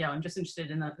 And yeah, I'm just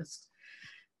interested in that.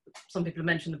 some people have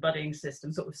mentioned the buddying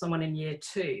system, sort of someone in year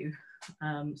 2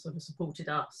 sort of supported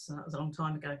us, and that was a long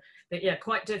time ago. But yeah,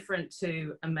 quite different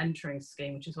to a mentoring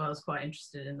scheme, which is why I was quite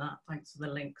interested in that. Thanks for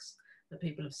the links that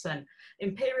people have sent.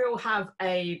 Imperial have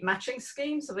a matching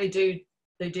scheme, so they do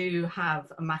have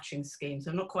a matching scheme.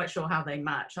 So I'm not quite sure how they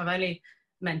match. I've only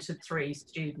mentored 3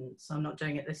 students. I'm not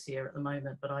doing it this year at the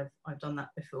moment, but I've done that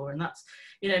before. And that's,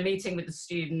 you know, meeting with the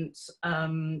students,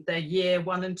 they're year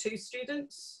 1 and 2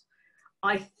 students.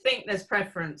 I think there's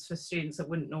preference for students that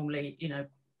wouldn't normally, you know,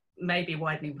 maybe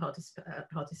widening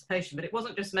participation, but it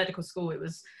wasn't just medical school, it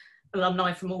was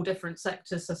alumni from all different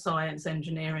sectors, so science,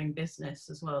 engineering,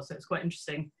 business as well. So it's quite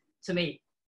interesting to meet,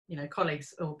 you know,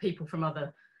 colleagues or people from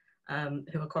other,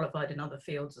 who are qualified in other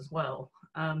fields as well.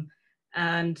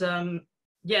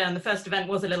 Yeah, and the first event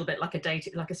was a little bit like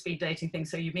a speed dating thing.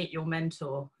 So you meet your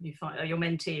mentor, you find your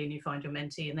mentee, and you find your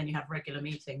mentee, and then you have regular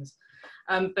meetings.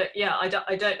 But yeah, I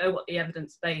don't know what the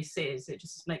evidence base is. It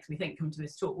just makes me think, come to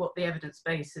this talk, what the evidence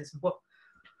base is, what,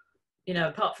 you know,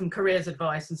 apart from careers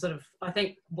advice and sort of, I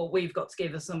think what we've got to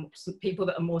give is some people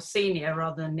that are more senior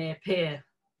rather than near peer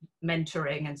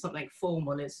mentoring, and something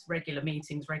formal is regular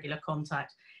meetings, regular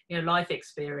contact, you know, life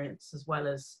experience as well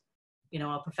as, you know,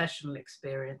 our professional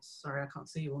experience. Sorry, I can't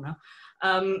see you all now.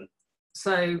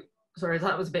 So, sorry,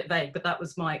 that was a bit vague, but that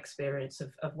was my experience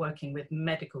of working with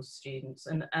medical students.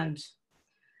 And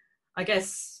I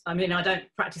guess, I mean, I don't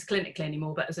practice clinically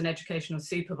anymore, but as an educational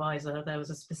supervisor, there was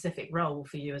a specific role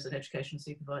for you as an educational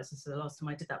supervisor. So the last time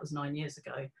I did that was 9 years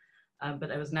ago, but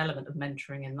there was an element of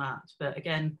mentoring in that. But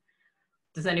again,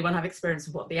 does anyone have experience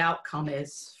of what the outcome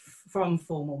is from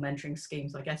formal mentoring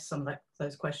schemes? I guess some of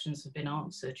those questions have been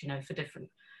answered, you know, for different,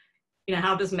 you know,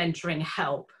 how does mentoring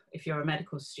help if you're a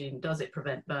medical student? Does it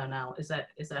prevent burnout? Is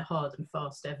there hard and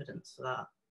fast evidence for that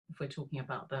if we're talking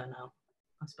about burnout?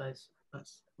 I suppose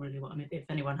that's really what I mean, if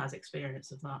anyone has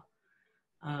experience of that,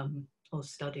 or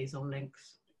studies or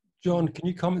links. John, can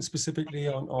you comment specifically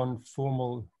on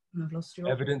formal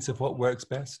evidence of what works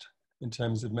best in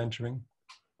terms of mentoring?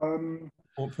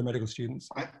 For medical students,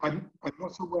 I'm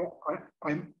not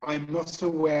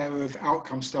aware of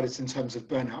outcome studies in terms of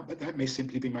burnout, but that may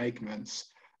simply be my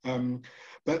ignorance.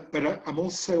 But I'm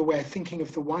also aware, thinking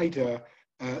of the wider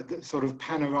the sort of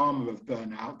panorama of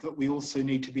burnout, that we also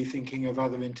need to be thinking of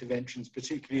other interventions,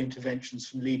 particularly interventions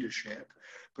from leadership,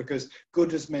 because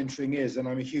good as mentoring is, and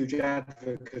I'm a huge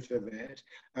advocate of it,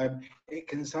 it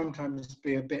can sometimes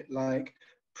be a bit like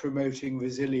promoting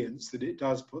resilience, that it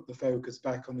does put the focus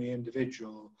back on the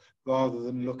individual rather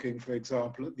than looking, for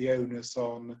example, at the onus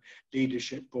on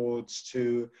leadership boards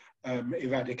to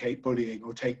eradicate bullying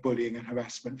or take bullying and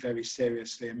harassment very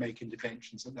seriously and make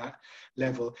interventions at that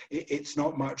level. It's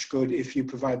not much good if you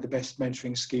provide the best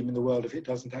mentoring scheme in the world if it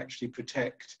doesn't actually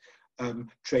protect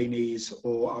trainees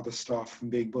or other staff from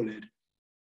being bullied.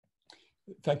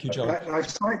 Thank you, John. I've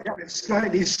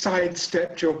slightly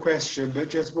sidestepped your question, but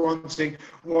just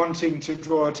wanting to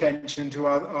draw attention to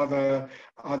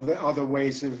other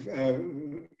ways of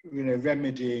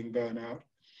remedying burnout.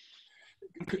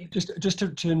 Just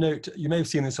to note, you may have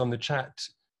seen this on the chat.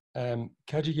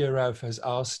 Kaji Yerav has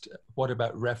asked, what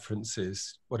about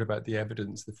references? What about the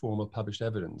evidence, the formal published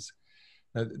evidence?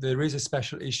 Now, there is a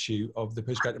special issue of the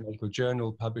Postgraduate Medical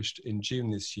Journal published in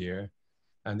June this year.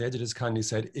 And the editors kindly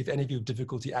said, if any of you have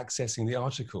difficulty accessing the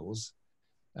articles,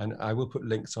 and I will put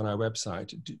links on our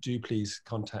website, do please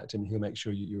contact him. He'll make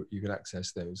sure you can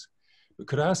access those. But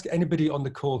could I ask anybody on the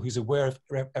call who's aware of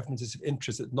evidences of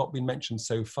interest that have not been mentioned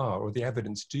so far, or the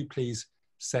evidence, do please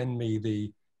send me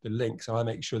the links, and I'll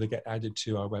make sure they get added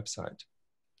to our website.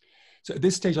 So at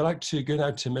this stage, I'd like to go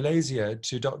now to Malaysia,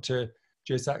 to Dr.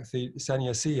 Josakthi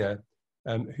Sanyasiya,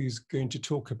 who's going to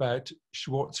talk about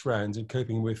Schwartz rounds and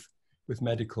coping with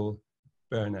medical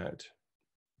burnout.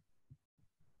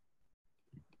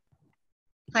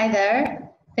 Hi there,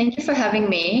 thank you for having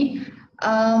me.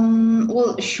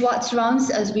 Well, Schwartz rounds,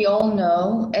 as we all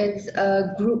know, is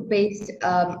a group-based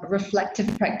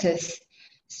reflective practice.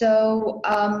 So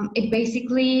it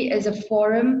basically is a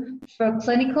forum for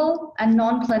clinical and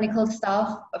non-clinical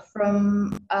staff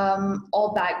from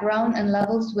all background and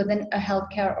levels within a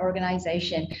healthcare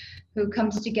organization who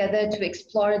comes together to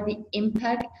explore the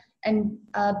impact, and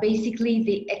basically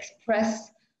they express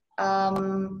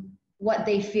what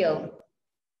they feel.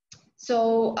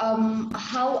 So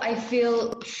how I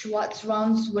feel Schwartz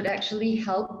rounds would actually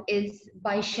help is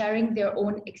by sharing their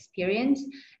own experience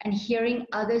and hearing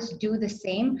others do the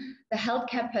same. The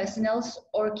healthcare personnel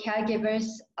or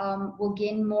caregivers will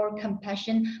gain more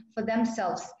compassion for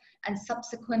themselves and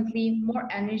subsequently more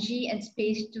energy and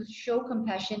space to show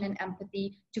compassion and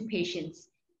empathy to patients.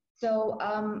 So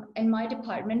in my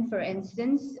department, for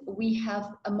instance, we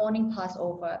have a morning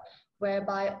Passover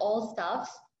whereby all staffs,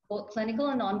 both clinical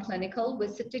and non-clinical, will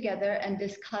sit together and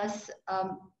discuss.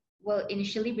 Well,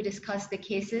 initially we discussed the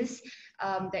cases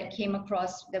that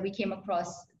we came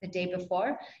across the day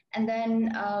before, and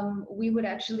then we would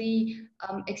actually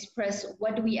express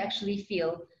what do we actually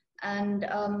feel. And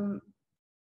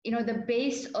you know, the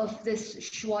base of this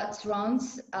Schwartz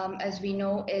rounds, as we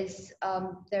know, is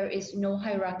there is no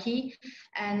hierarchy,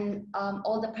 and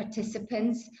all the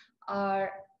participants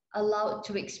are allowed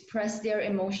to express their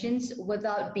emotions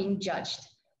without being judged.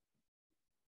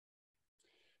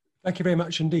 Thank you very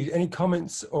much indeed. Any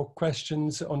comments or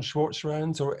questions on Schwartz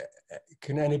rounds, or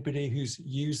can anybody who's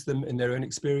used them in their own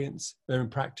experience, their own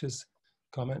practice,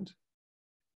 comment?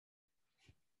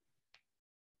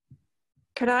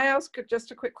 Can I ask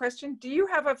just a quick question? Do you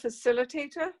have a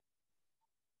facilitator?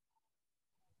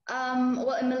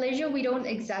 Well, in Malaysia, we don't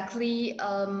exactly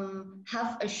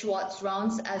have a Schwartz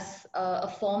rounds as a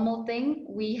formal thing.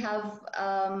 We have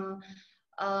a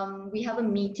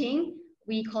meeting.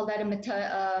 We call that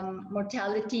a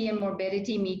mortality and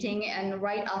morbidity meeting, and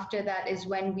right after that is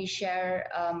when we share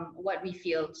what we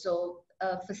feel. So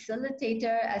a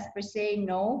facilitator, as per se,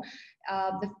 no.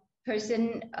 The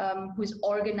person who's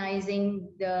organizing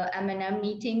the M&M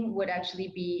meeting would actually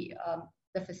be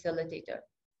the facilitator.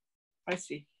 I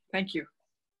see. Thank you.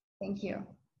 Thank you.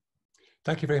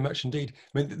 Thank you very much indeed.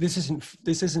 I mean, this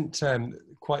isn't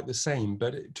quite the same,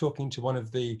 but talking to one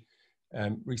of the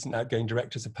recent outgoing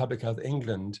directors of Public Health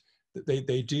England,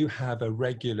 they do have a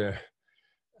regular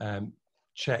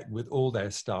check with all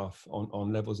their staff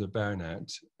on levels of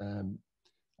burnout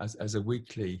as a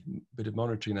weekly bit of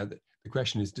monitoring. Now, the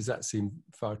question is, does that seem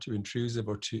far too intrusive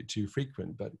or too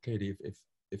frequent? But clearly,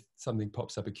 if something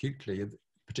pops up acutely,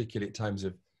 particularly at times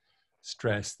of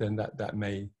stress, then that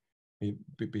may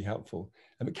be helpful.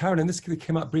 Carolyn, this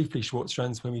came up briefly, Schwartz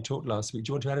rounds, when we talked last week. Do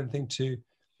you want to add anything to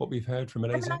what we've heard from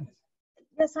Malaysia?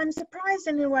 Yes, I'm surprised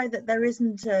in a way that there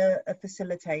isn't a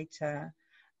facilitator.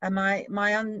 And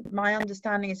my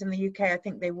understanding is in the UK, I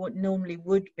think they normally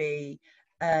would be,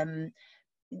 in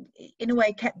a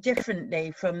way, kept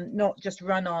differently from not just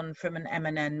run on from an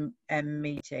M&M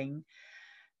meeting.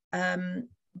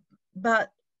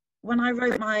 But when I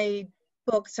wrote my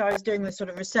book, so I was doing this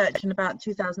sort of research in about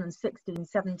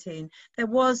 2016-17,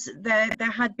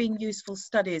 there had been useful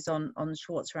studies on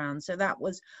Schwartz rounds. So that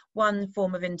was one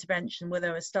form of intervention where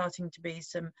there was starting to be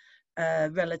some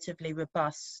relatively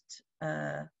robust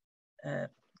and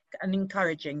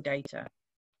encouraging data.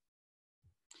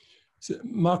 So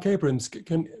Mark Abrams,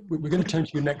 we're going to turn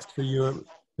to you next for your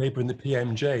paper in the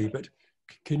PMJ, but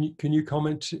can you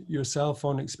comment yourself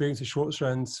on experience of Schwartz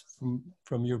rounds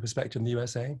from your perspective in the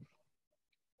USA?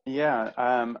 Yeah,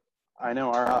 I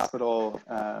know our hospital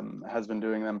has been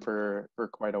doing them for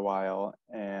quite a while,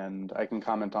 and I can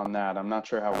comment on that. I'm not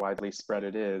sure how widely spread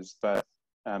it is, but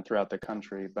throughout the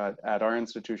country. But at our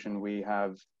institution, we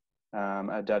have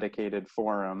a dedicated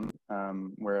forum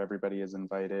where everybody is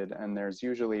invited, and there's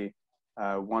usually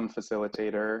one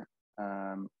facilitator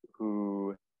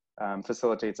who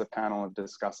facilitates a panel of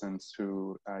discussants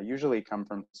who usually come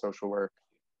from social work,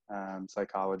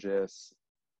 psychologists,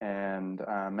 and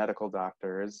medical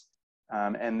doctors,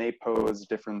 and they pose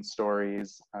different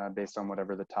stories based on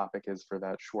whatever the topic is for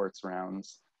that Schwartz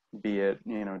rounds, be it,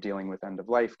 you know, dealing with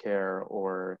end-of-life care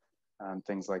or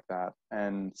things like that.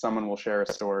 And someone will share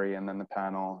a story, and then the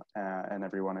panel and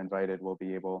everyone invited will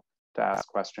be able to ask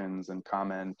questions and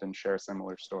comment and share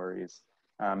similar stories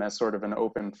as sort of an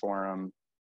open forum.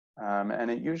 And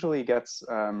it usually gets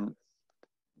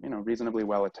you know, reasonably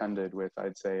well attended with,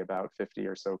 I'd say, about 50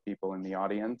 or so people in the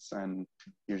audience and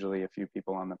usually a few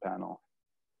people on the panel.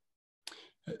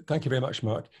 Thank you very much,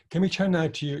 Mark. Can we turn now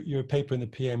to your paper in the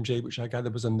PMJ, which I gather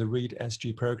was on the READ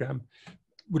SG program?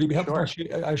 Would it be helpful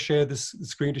if I share the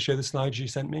screen to show the slides you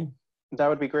sent me? That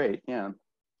would be great, yeah.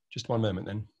 Just one moment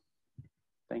then.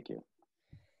 Thank you.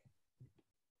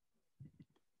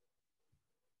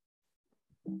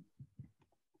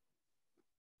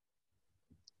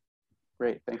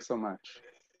 Great, thanks so much.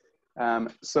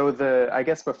 So I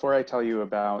guess before I tell you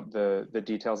about the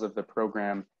details of the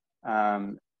program,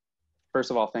 first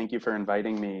of all, thank you for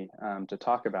inviting me to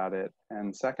talk about it.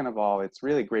 And second of all, it's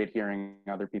really great hearing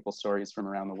other people's stories from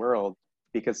around the world,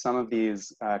 because some of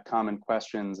these common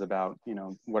questions about, you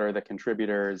know, what are the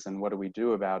contributors and what do we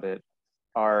do about it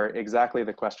are exactly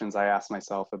the questions I asked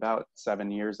myself about 7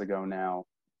 years ago now,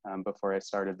 before I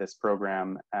started this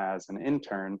program as an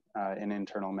intern in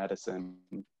internal medicine.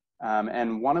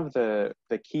 And one of the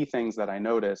key things that I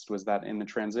noticed was that in the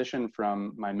transition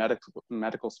from my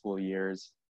medical school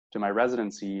years my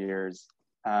residency years,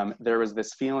 there was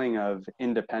this feeling of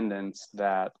independence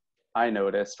that I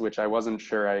noticed, which I wasn't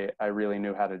sure I really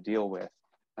knew how to deal with.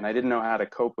 And I didn't know how to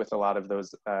cope with a lot of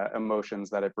those emotions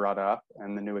that it brought up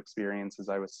and the new experiences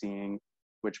I was seeing,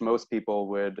 which most people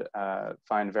would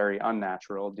find very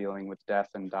unnatural, dealing with death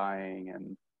and dying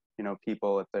and, you know,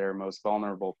 people at their most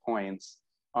vulnerable points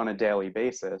on a daily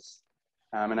basis.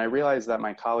 And I realized that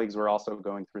my colleagues were also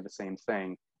going through the same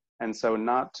thing. And so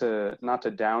not to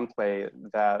downplay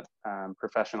that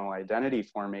professional identity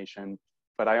formation,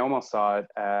 but I almost saw it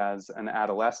as an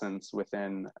adolescence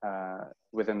within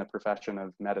the profession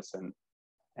of medicine.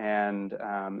 And,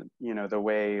 you know, the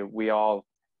way we all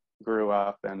grew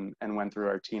up and went through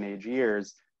our teenage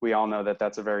years, we all know that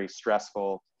that's a very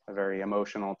stressful, a very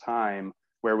emotional time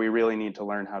where we really need to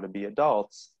learn how to be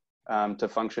adults to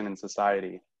function in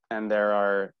society. And there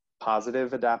are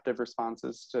positive adaptive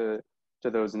responses to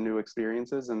those new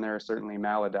experiences, and there are certainly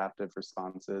maladaptive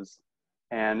responses.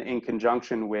 And in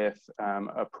conjunction with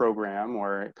a program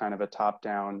or kind of a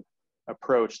top-down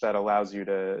approach that allows you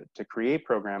to create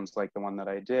programs like the one that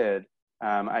I did,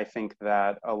 I think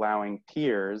that allowing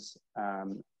peers,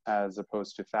 as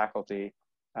opposed to faculty,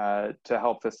 to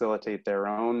help facilitate their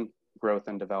own growth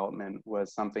and development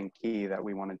was something key that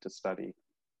we wanted to study.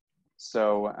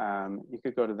 So you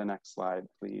could go to the next slide,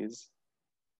 please.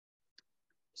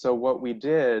 So what we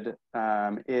did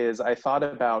is I thought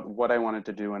about what I wanted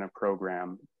to do in a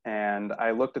program, and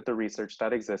I looked at the research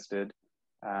that existed,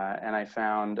 and I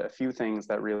found a few things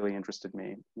that really interested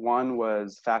me. One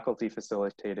was faculty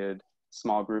facilitated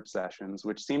small group sessions,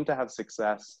 which seemed to have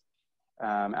success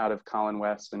out of Colin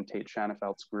West and Tate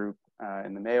Shanafelt's group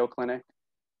in the Mayo Clinic,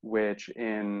 which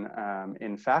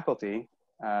in faculty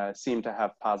seemed to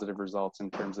have positive results in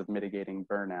terms of mitigating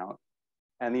burnout.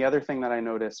 And the other thing that I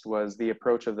noticed was the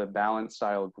approach of the balance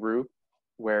style group,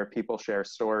 where people share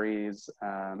stories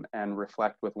and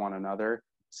reflect with one another,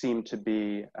 seemed to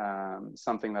be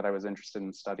something that I was interested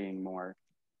in studying more.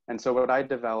 And so what I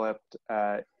developed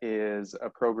is a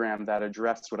program that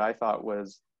addressed what I thought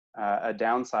was a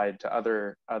downside to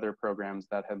other programs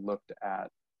that had looked at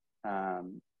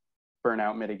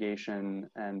burnout mitigation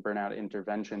and burnout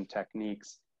intervention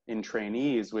techniques in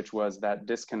trainees, which was that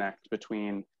disconnect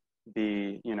between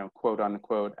the, you know, quote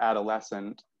unquote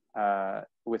adolescent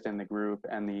within the group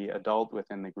and the adult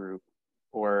within the group,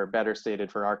 or better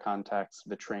stated for our context,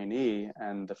 the trainee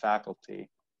and the faculty.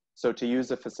 So to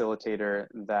use a facilitator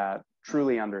that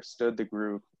truly understood the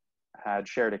group, had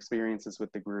shared experiences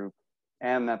with the group,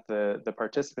 and that the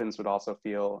participants would also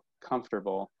feel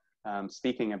comfortable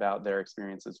speaking about their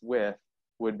experiences with,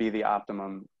 would be the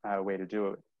optimum way to do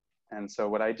it. And so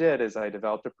what I did is I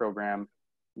developed a program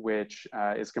which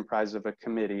is comprised of a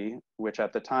committee, which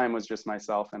at the time was just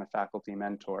myself and a faculty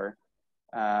mentor,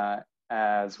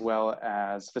 as well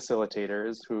as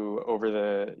facilitators who over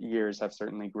the years have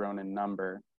certainly grown in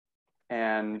number.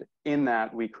 And in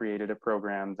that, we created a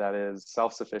program that is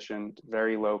self-sufficient,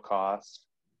 very low cost,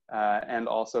 and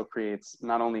also creates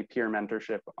not only peer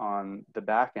mentorship on the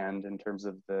back end in terms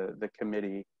of the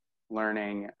committee,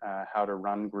 learning how to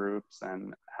run groups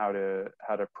and how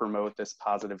to promote this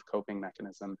positive coping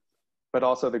mechanism, but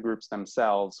also the groups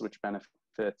themselves, which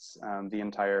benefits the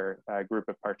entire group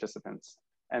of participants.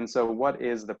 And so what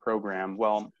is the program?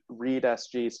 Well,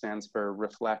 READ-SG stands for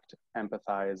Reflect,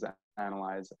 Empathize,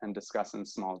 Analyze, and Discuss in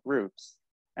Small Groups.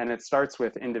 And it starts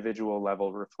with individual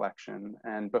level reflection.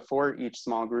 And before each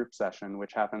small group session,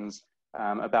 which happens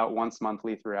about once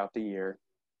monthly throughout the year,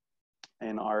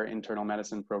 in our internal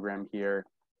medicine program here,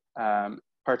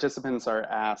 participants are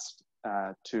asked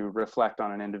to reflect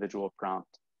on an individual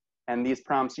prompt. And these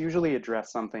prompts usually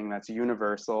address something that's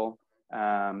universal,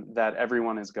 that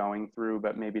everyone is going through,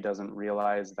 but maybe doesn't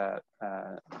realize that,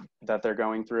 that they're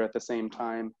going through at the same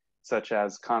time, such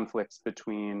as conflicts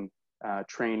between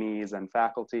trainees and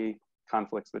faculty,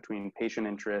 conflicts between patient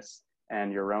interests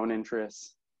and your own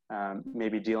interests,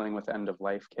 maybe dealing with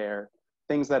end-of-life care,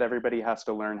 things that everybody has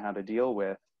to learn how to deal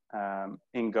with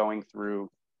in going through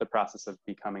the process of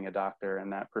becoming a doctor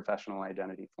and that professional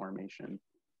identity formation.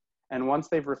 And once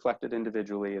they've reflected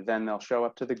individually, then they'll show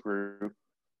up to the group,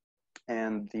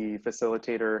 and the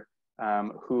facilitator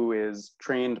who is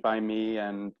trained by me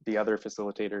and the other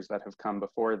facilitators that have come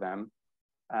before them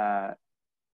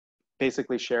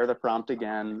basically share the prompt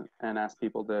again and ask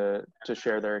people to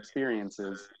share their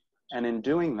experiences. And in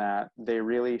doing that, they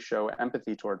really show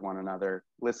empathy toward one another,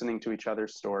 listening to each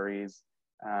other's stories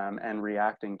and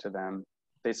reacting to them.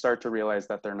 They start to realize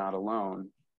that they're not alone.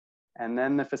 And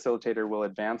then the facilitator will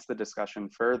advance the discussion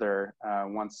further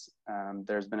once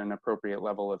there's been an appropriate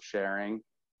level of sharing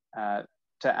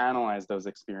analyze those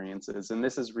experiences. And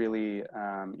this is really,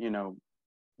 you know,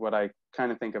 what I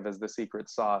kind of think of as the secret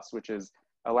sauce, which is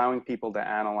allowing people to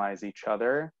analyze each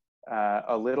other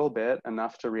a little bit,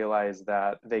 enough to realize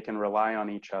that they can rely on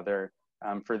each other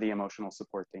for the emotional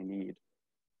support they need.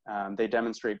 They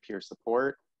demonstrate peer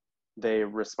support. They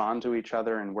respond to each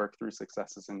other and work through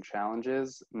successes and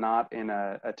challenges, not in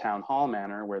a town hall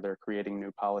manner where they're creating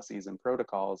new policies and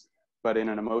protocols, but in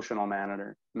an emotional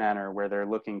manner where they're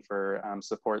looking for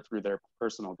support through their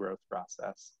personal growth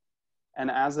process.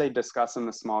 And as they discuss in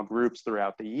the small groups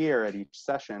throughout the year at each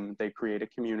session, they create a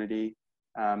community.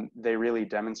 They really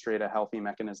demonstrate a healthy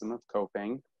mechanism of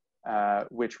coping,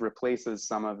 which replaces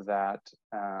some of that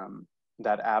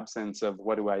that absence of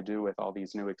what do I do with all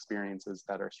these new experiences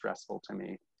that are stressful to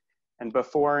me. And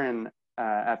before and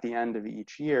at the end of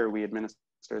each year, we administer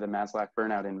the Maslach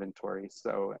burnout inventory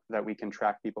so that we can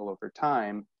track people over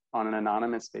time on an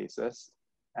anonymous basis.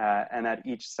 And at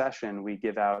each session, we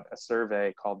give out a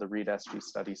survey called the Read SG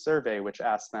Study Survey, which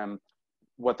asks them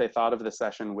what they thought of the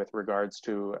session with regards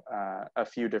to a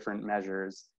few different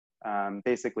measures,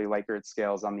 basically Likert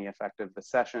scales on the effect of the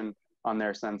session on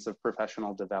their sense of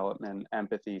professional development,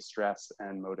 empathy, stress,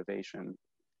 and motivation.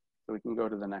 So we can go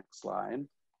to the next slide.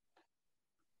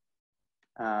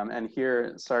 And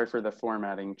here, sorry for the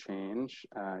formatting change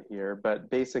here,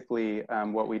 but basically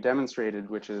what we demonstrated,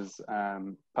 which is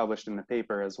published in the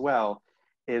paper as well,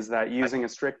 is that using a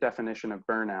strict definition of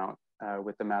burnout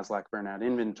with the Maslach burnout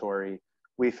inventory,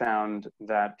 we found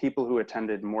that people who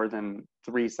attended more than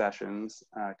 3 sessions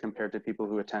compared to people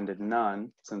who attended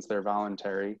none, since they're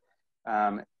voluntary,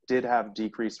 did have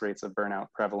decreased rates of burnout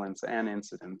prevalence and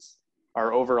incidence.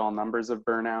 Our overall numbers of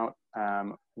burnout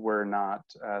were not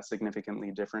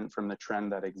significantly different from the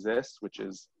trend that exists, which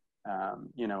is,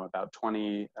 you know, about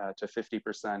 20 to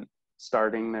 50%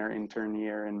 starting their intern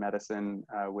year in medicine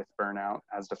with burnout,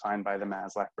 as defined by the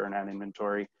Maslach burnout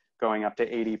inventory, going up to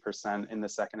 80% in the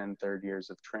 2nd and 3rd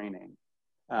years of training.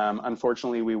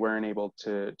 Unfortunately, we weren't able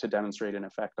to demonstrate an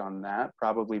effect on that,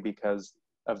 probably because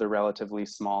of the relatively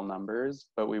small numbers,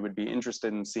 but we would be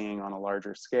interested in seeing on a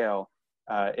larger scale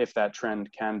if that trend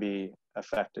can be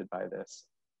affected by this.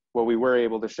 What we were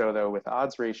able to show, though, with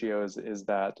odds ratios is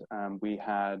that we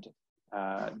had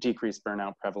decreased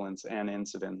burnout prevalence and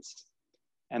incidence.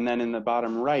 And then in the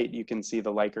bottom right, you can see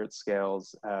the Likert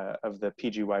scales of the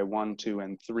PGY 1, 2,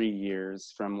 and 3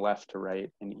 years from left to right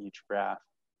in each graph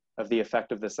of the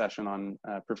effect of the session on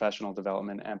professional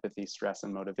development, empathy, stress,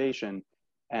 and motivation.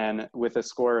 And with a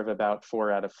score of about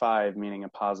 4 out of 5, meaning a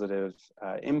positive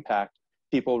impact,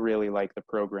 people really like the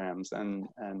programs and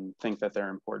think that they're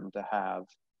important to have.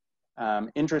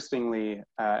 Interestingly,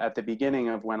 at the beginning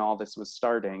of when all this was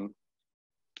starting,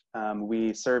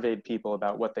 we surveyed people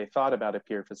about what they thought about a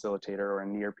peer facilitator or a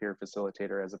near peer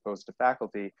facilitator as opposed to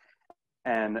faculty.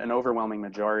 And an overwhelming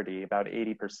majority, about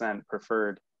 80%,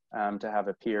 preferred to have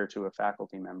a peer to a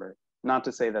faculty member. Not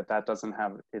to say that that doesn't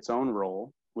have its own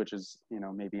role, which is, you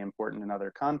know, maybe important in other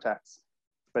contexts,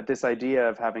 but this idea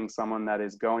of having someone that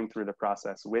is going through the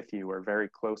process with you or very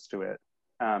close to it,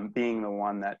 being the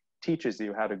one that teaches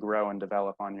you how to grow and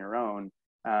develop on your own,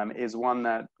 is one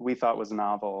that we thought was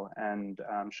novel and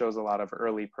shows a lot of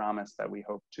early promise that we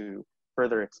hope to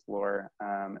further explore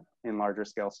in larger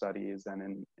scale studies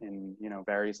and in you know,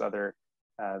 various other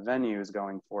venues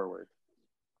going forward.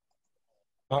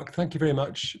 Mark, thank you very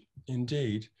much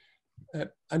indeed.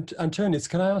 Antonis,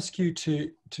 can I ask you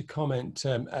to comment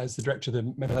as the director of the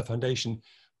Mental Health Foundation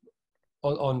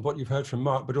on what you've heard from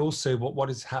Mark, but also what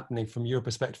is happening from your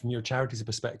perspective, from your charity's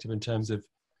perspective in terms of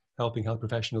helping health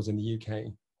professionals in the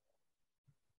UK?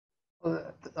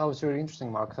 Well, that was very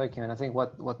interesting, Mark. Thank you. And I think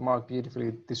what Mark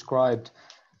beautifully described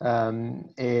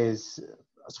is,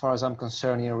 as far as I'm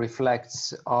concerned,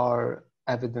 reflects our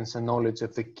evidence and knowledge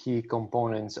of the key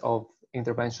components of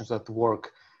interventions that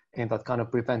work in that kind of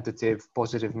preventative,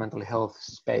 positive mental health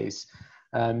space.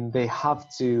 They have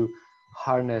to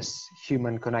harness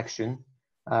human connection,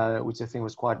 which I think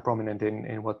was quite prominent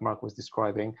in what Mark was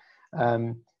describing.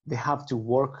 They have to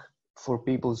work for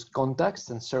people's context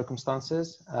and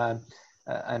circumstances.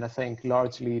 And I think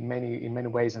largely in many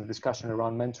ways, and the discussion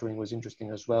around mentoring was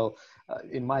interesting as well.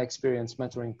 In my experience,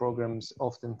 mentoring programs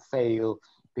often fail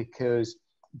because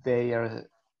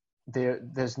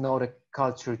there's not a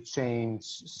culture change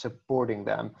supporting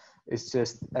them. It's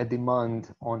just a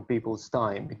demand on people's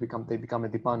time. They become a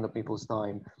demand on people's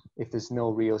time if there's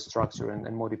no real structure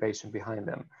and motivation behind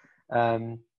them.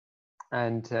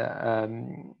 And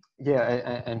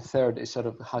third, it sort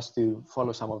of has to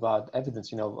follow some of that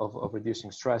evidence, of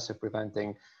reducing stress, of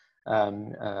preventing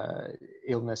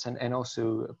illness, and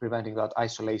also preventing that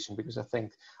isolation, because I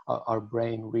think our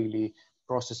brain really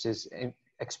processes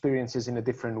experiences in a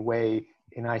different way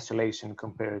in isolation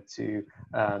compared to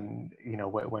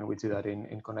when we do that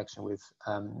in connection with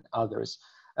others.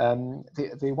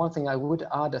 The one thing I would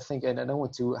add, I think, and I don't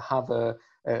want to have a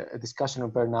discussion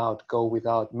of burnout go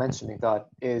without mentioning that,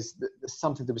 is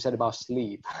something to be said about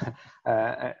sleep.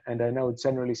 And I know,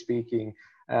 generally speaking,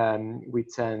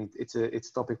 it's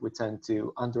a topic we tend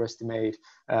to underestimate,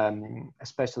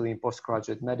 especially in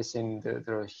postgraduate medicine.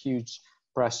 There are huge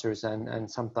pressures, and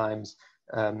sometimes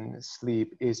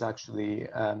sleep is actually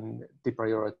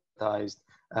deprioritized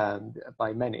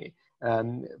by many.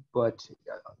 But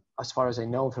as far as I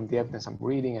know from the evidence I'm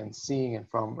reading and seeing, and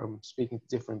from speaking to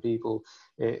different people,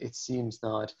 it seems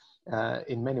that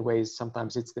in many ways,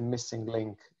 sometimes it's the missing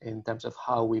link in terms of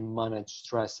how we manage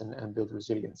stress and build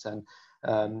resilience. And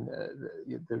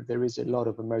there is a lot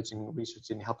of emerging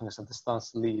research in helping us understand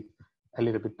sleep a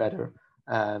little bit better,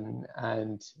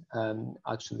 and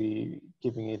actually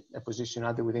giving it a position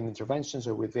either within interventions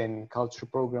or within culture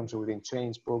programs or within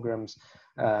change programs,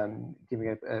 giving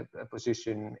it a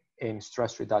position in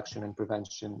stress reduction and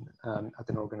prevention at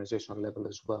an organizational level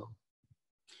as well.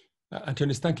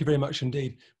 Antonis, thank you very much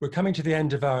indeed. We're coming to the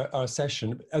end of our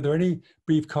session. Are there any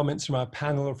brief comments from our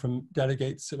panel or from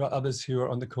delegates about others who are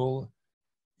on the call,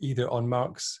 either on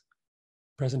Mark's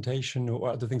presentation or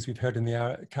other things we've heard in the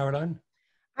hour? Caroline?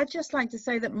 I'd just like to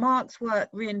say that Mark's work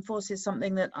reinforces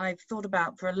something that I've thought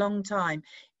about for a long time,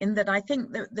 in that I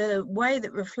think that the way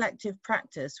that reflective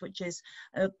practice, which is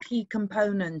a key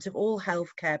component of all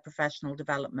healthcare professional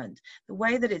development, the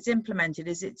way that it's implemented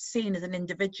is it's seen as an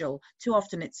individual. Too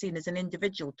often it's seen as an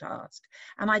individual task.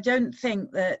 And I don't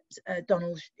think that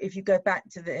Donald, if you go back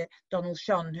to the Donald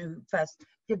Cheung, who first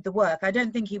did the work, I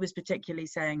don't think he was particularly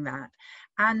saying that.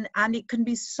 And it can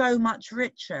be so much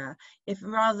richer if,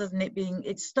 rather than it being,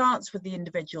 it starts with the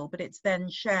individual, but it's then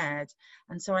shared.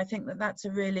 And so I think that that's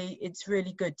it's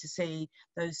really good to see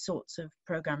those sorts of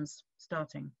programs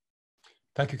starting.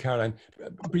 Thank you, Caroline.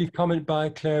 A brief comment by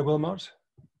Claire Wilmot.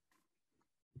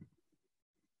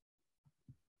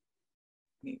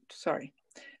 Sorry.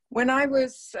 When I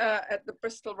was at the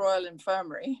Bristol Royal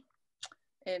Infirmary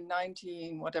in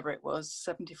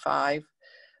 75,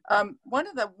 one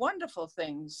of the wonderful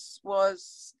things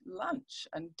was lunch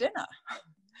and dinner,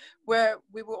 where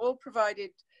we were all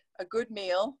provided a good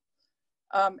meal.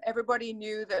 Everybody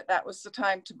knew that that was the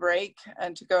time to break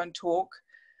and to go and talk.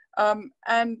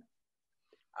 And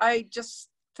I just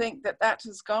think that that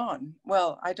has gone.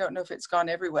 Well, I don't know if it's gone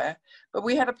everywhere, but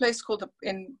we had a place called,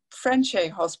 in Frenchay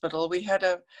Hospital, we had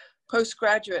a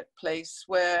postgraduate place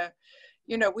where,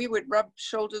 you know, we would rub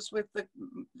shoulders with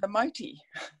the mighty,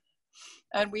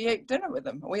 and we ate dinner with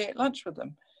them, we ate lunch with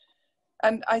them.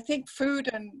 And I think food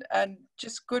and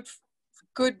just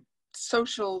good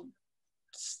social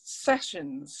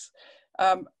sessions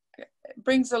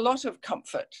brings a lot of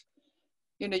comfort.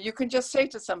 You know, you can just say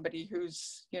to somebody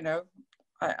who's, you know,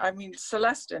 I mean,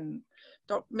 Celestin,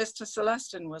 Mr.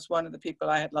 Celestin was one of the people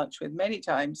I had lunch with many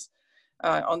times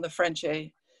on the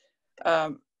Frenchay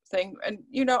thing. And,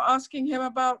 you know, asking him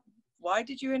about, why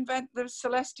did you invent the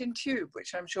Celestin tube,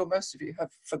 which I'm sure most of you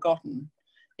have forgotten,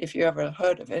 if you ever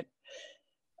heard of it.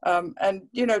 And,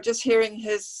 you know, just hearing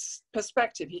his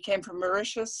perspective. He came from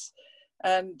Mauritius,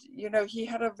 and, you know, he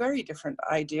had a very different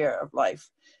idea of life.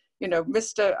 You know,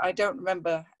 I don't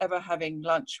remember ever having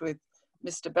lunch with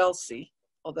Mr. Belsey,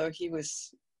 although he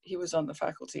was on the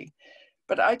faculty.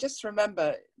 But I just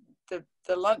remember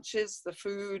the lunches, the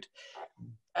food,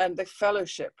 and the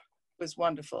fellowship was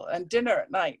wonderful. And dinner at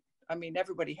night, I mean,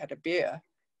 everybody had a beer,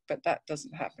 but that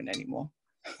doesn't happen anymore.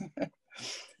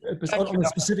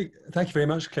 Thank you very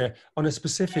much, Claire. On a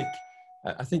specific,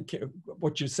 I think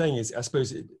what you're saying is, I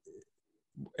suppose,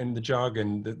 in the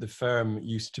jargon, the firm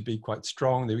used to be quite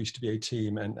strong. There used to be a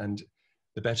team, and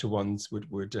the better ones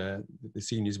the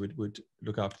seniors would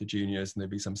look after the juniors, and there'd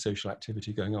be some social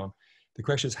activity going on. The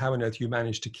question is how on earth you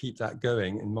manage to keep that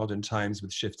going in modern times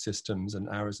with shift systems and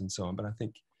hours and so on. But I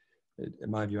think, in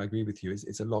my view, I agree with you.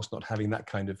 It's a loss not having that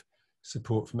kind of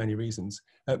support for many reasons.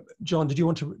 John, did you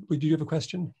have a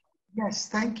question? Yes,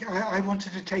 thank you. I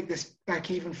wanted to take this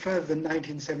back even further than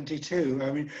 1972.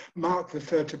 I mean, Mark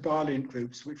referred to Barlint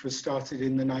groups, which were started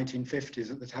in the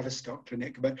 1950s at the Tavistock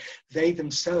Clinic, but they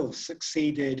themselves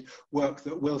succeeded work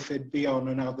that Wilfred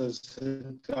Bion and others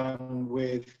had done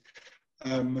with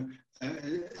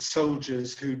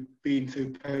soldiers who'd been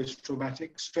through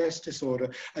post-traumatic stress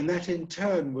disorder. And that in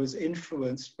turn was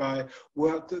influenced by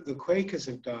work that the Quakers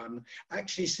have done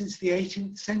actually since the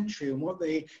 18th century, and what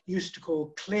they used to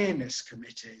call clearness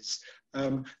committees.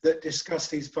 that discuss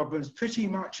these problems pretty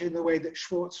much in the way that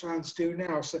Schwartz rounds do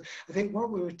now. So I think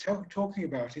what we were talking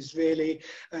about is really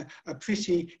a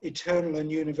pretty eternal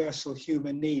and universal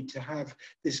human need to have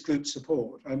this group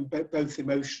support, both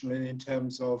emotional and in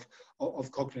terms of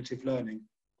cognitive learning.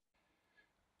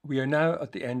 We are now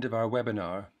at the end of our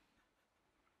webinar.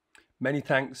 Many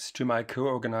thanks to my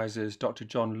co-organisers, Dr.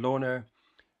 John Launer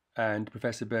and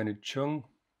Professor Bernard Cheung.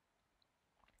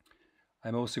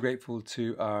 I'm also grateful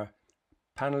to our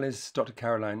panelists, Dr.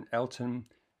 Caroline Elton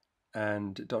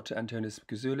and Dr. Antonis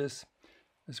Kousoulis,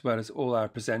 as well as all our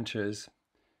presenters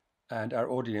and our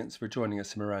audience for joining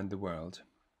us from around the world.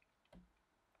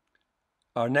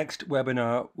 Our next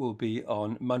webinar will be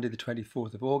on Monday the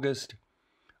 24th of August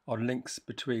on links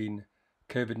between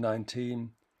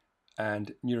COVID-19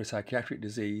 and neuropsychiatric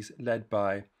disease, led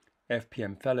by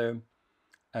FPM Fellow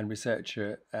and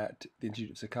researcher at the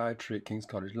Institute of Psychiatry at King's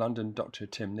College London, Dr.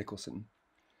 Tim Nicholson.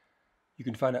 You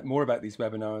can find out more about these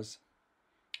webinars,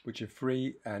 which are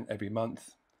free and every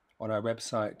month, on our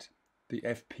website, the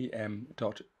fpm.org.uk.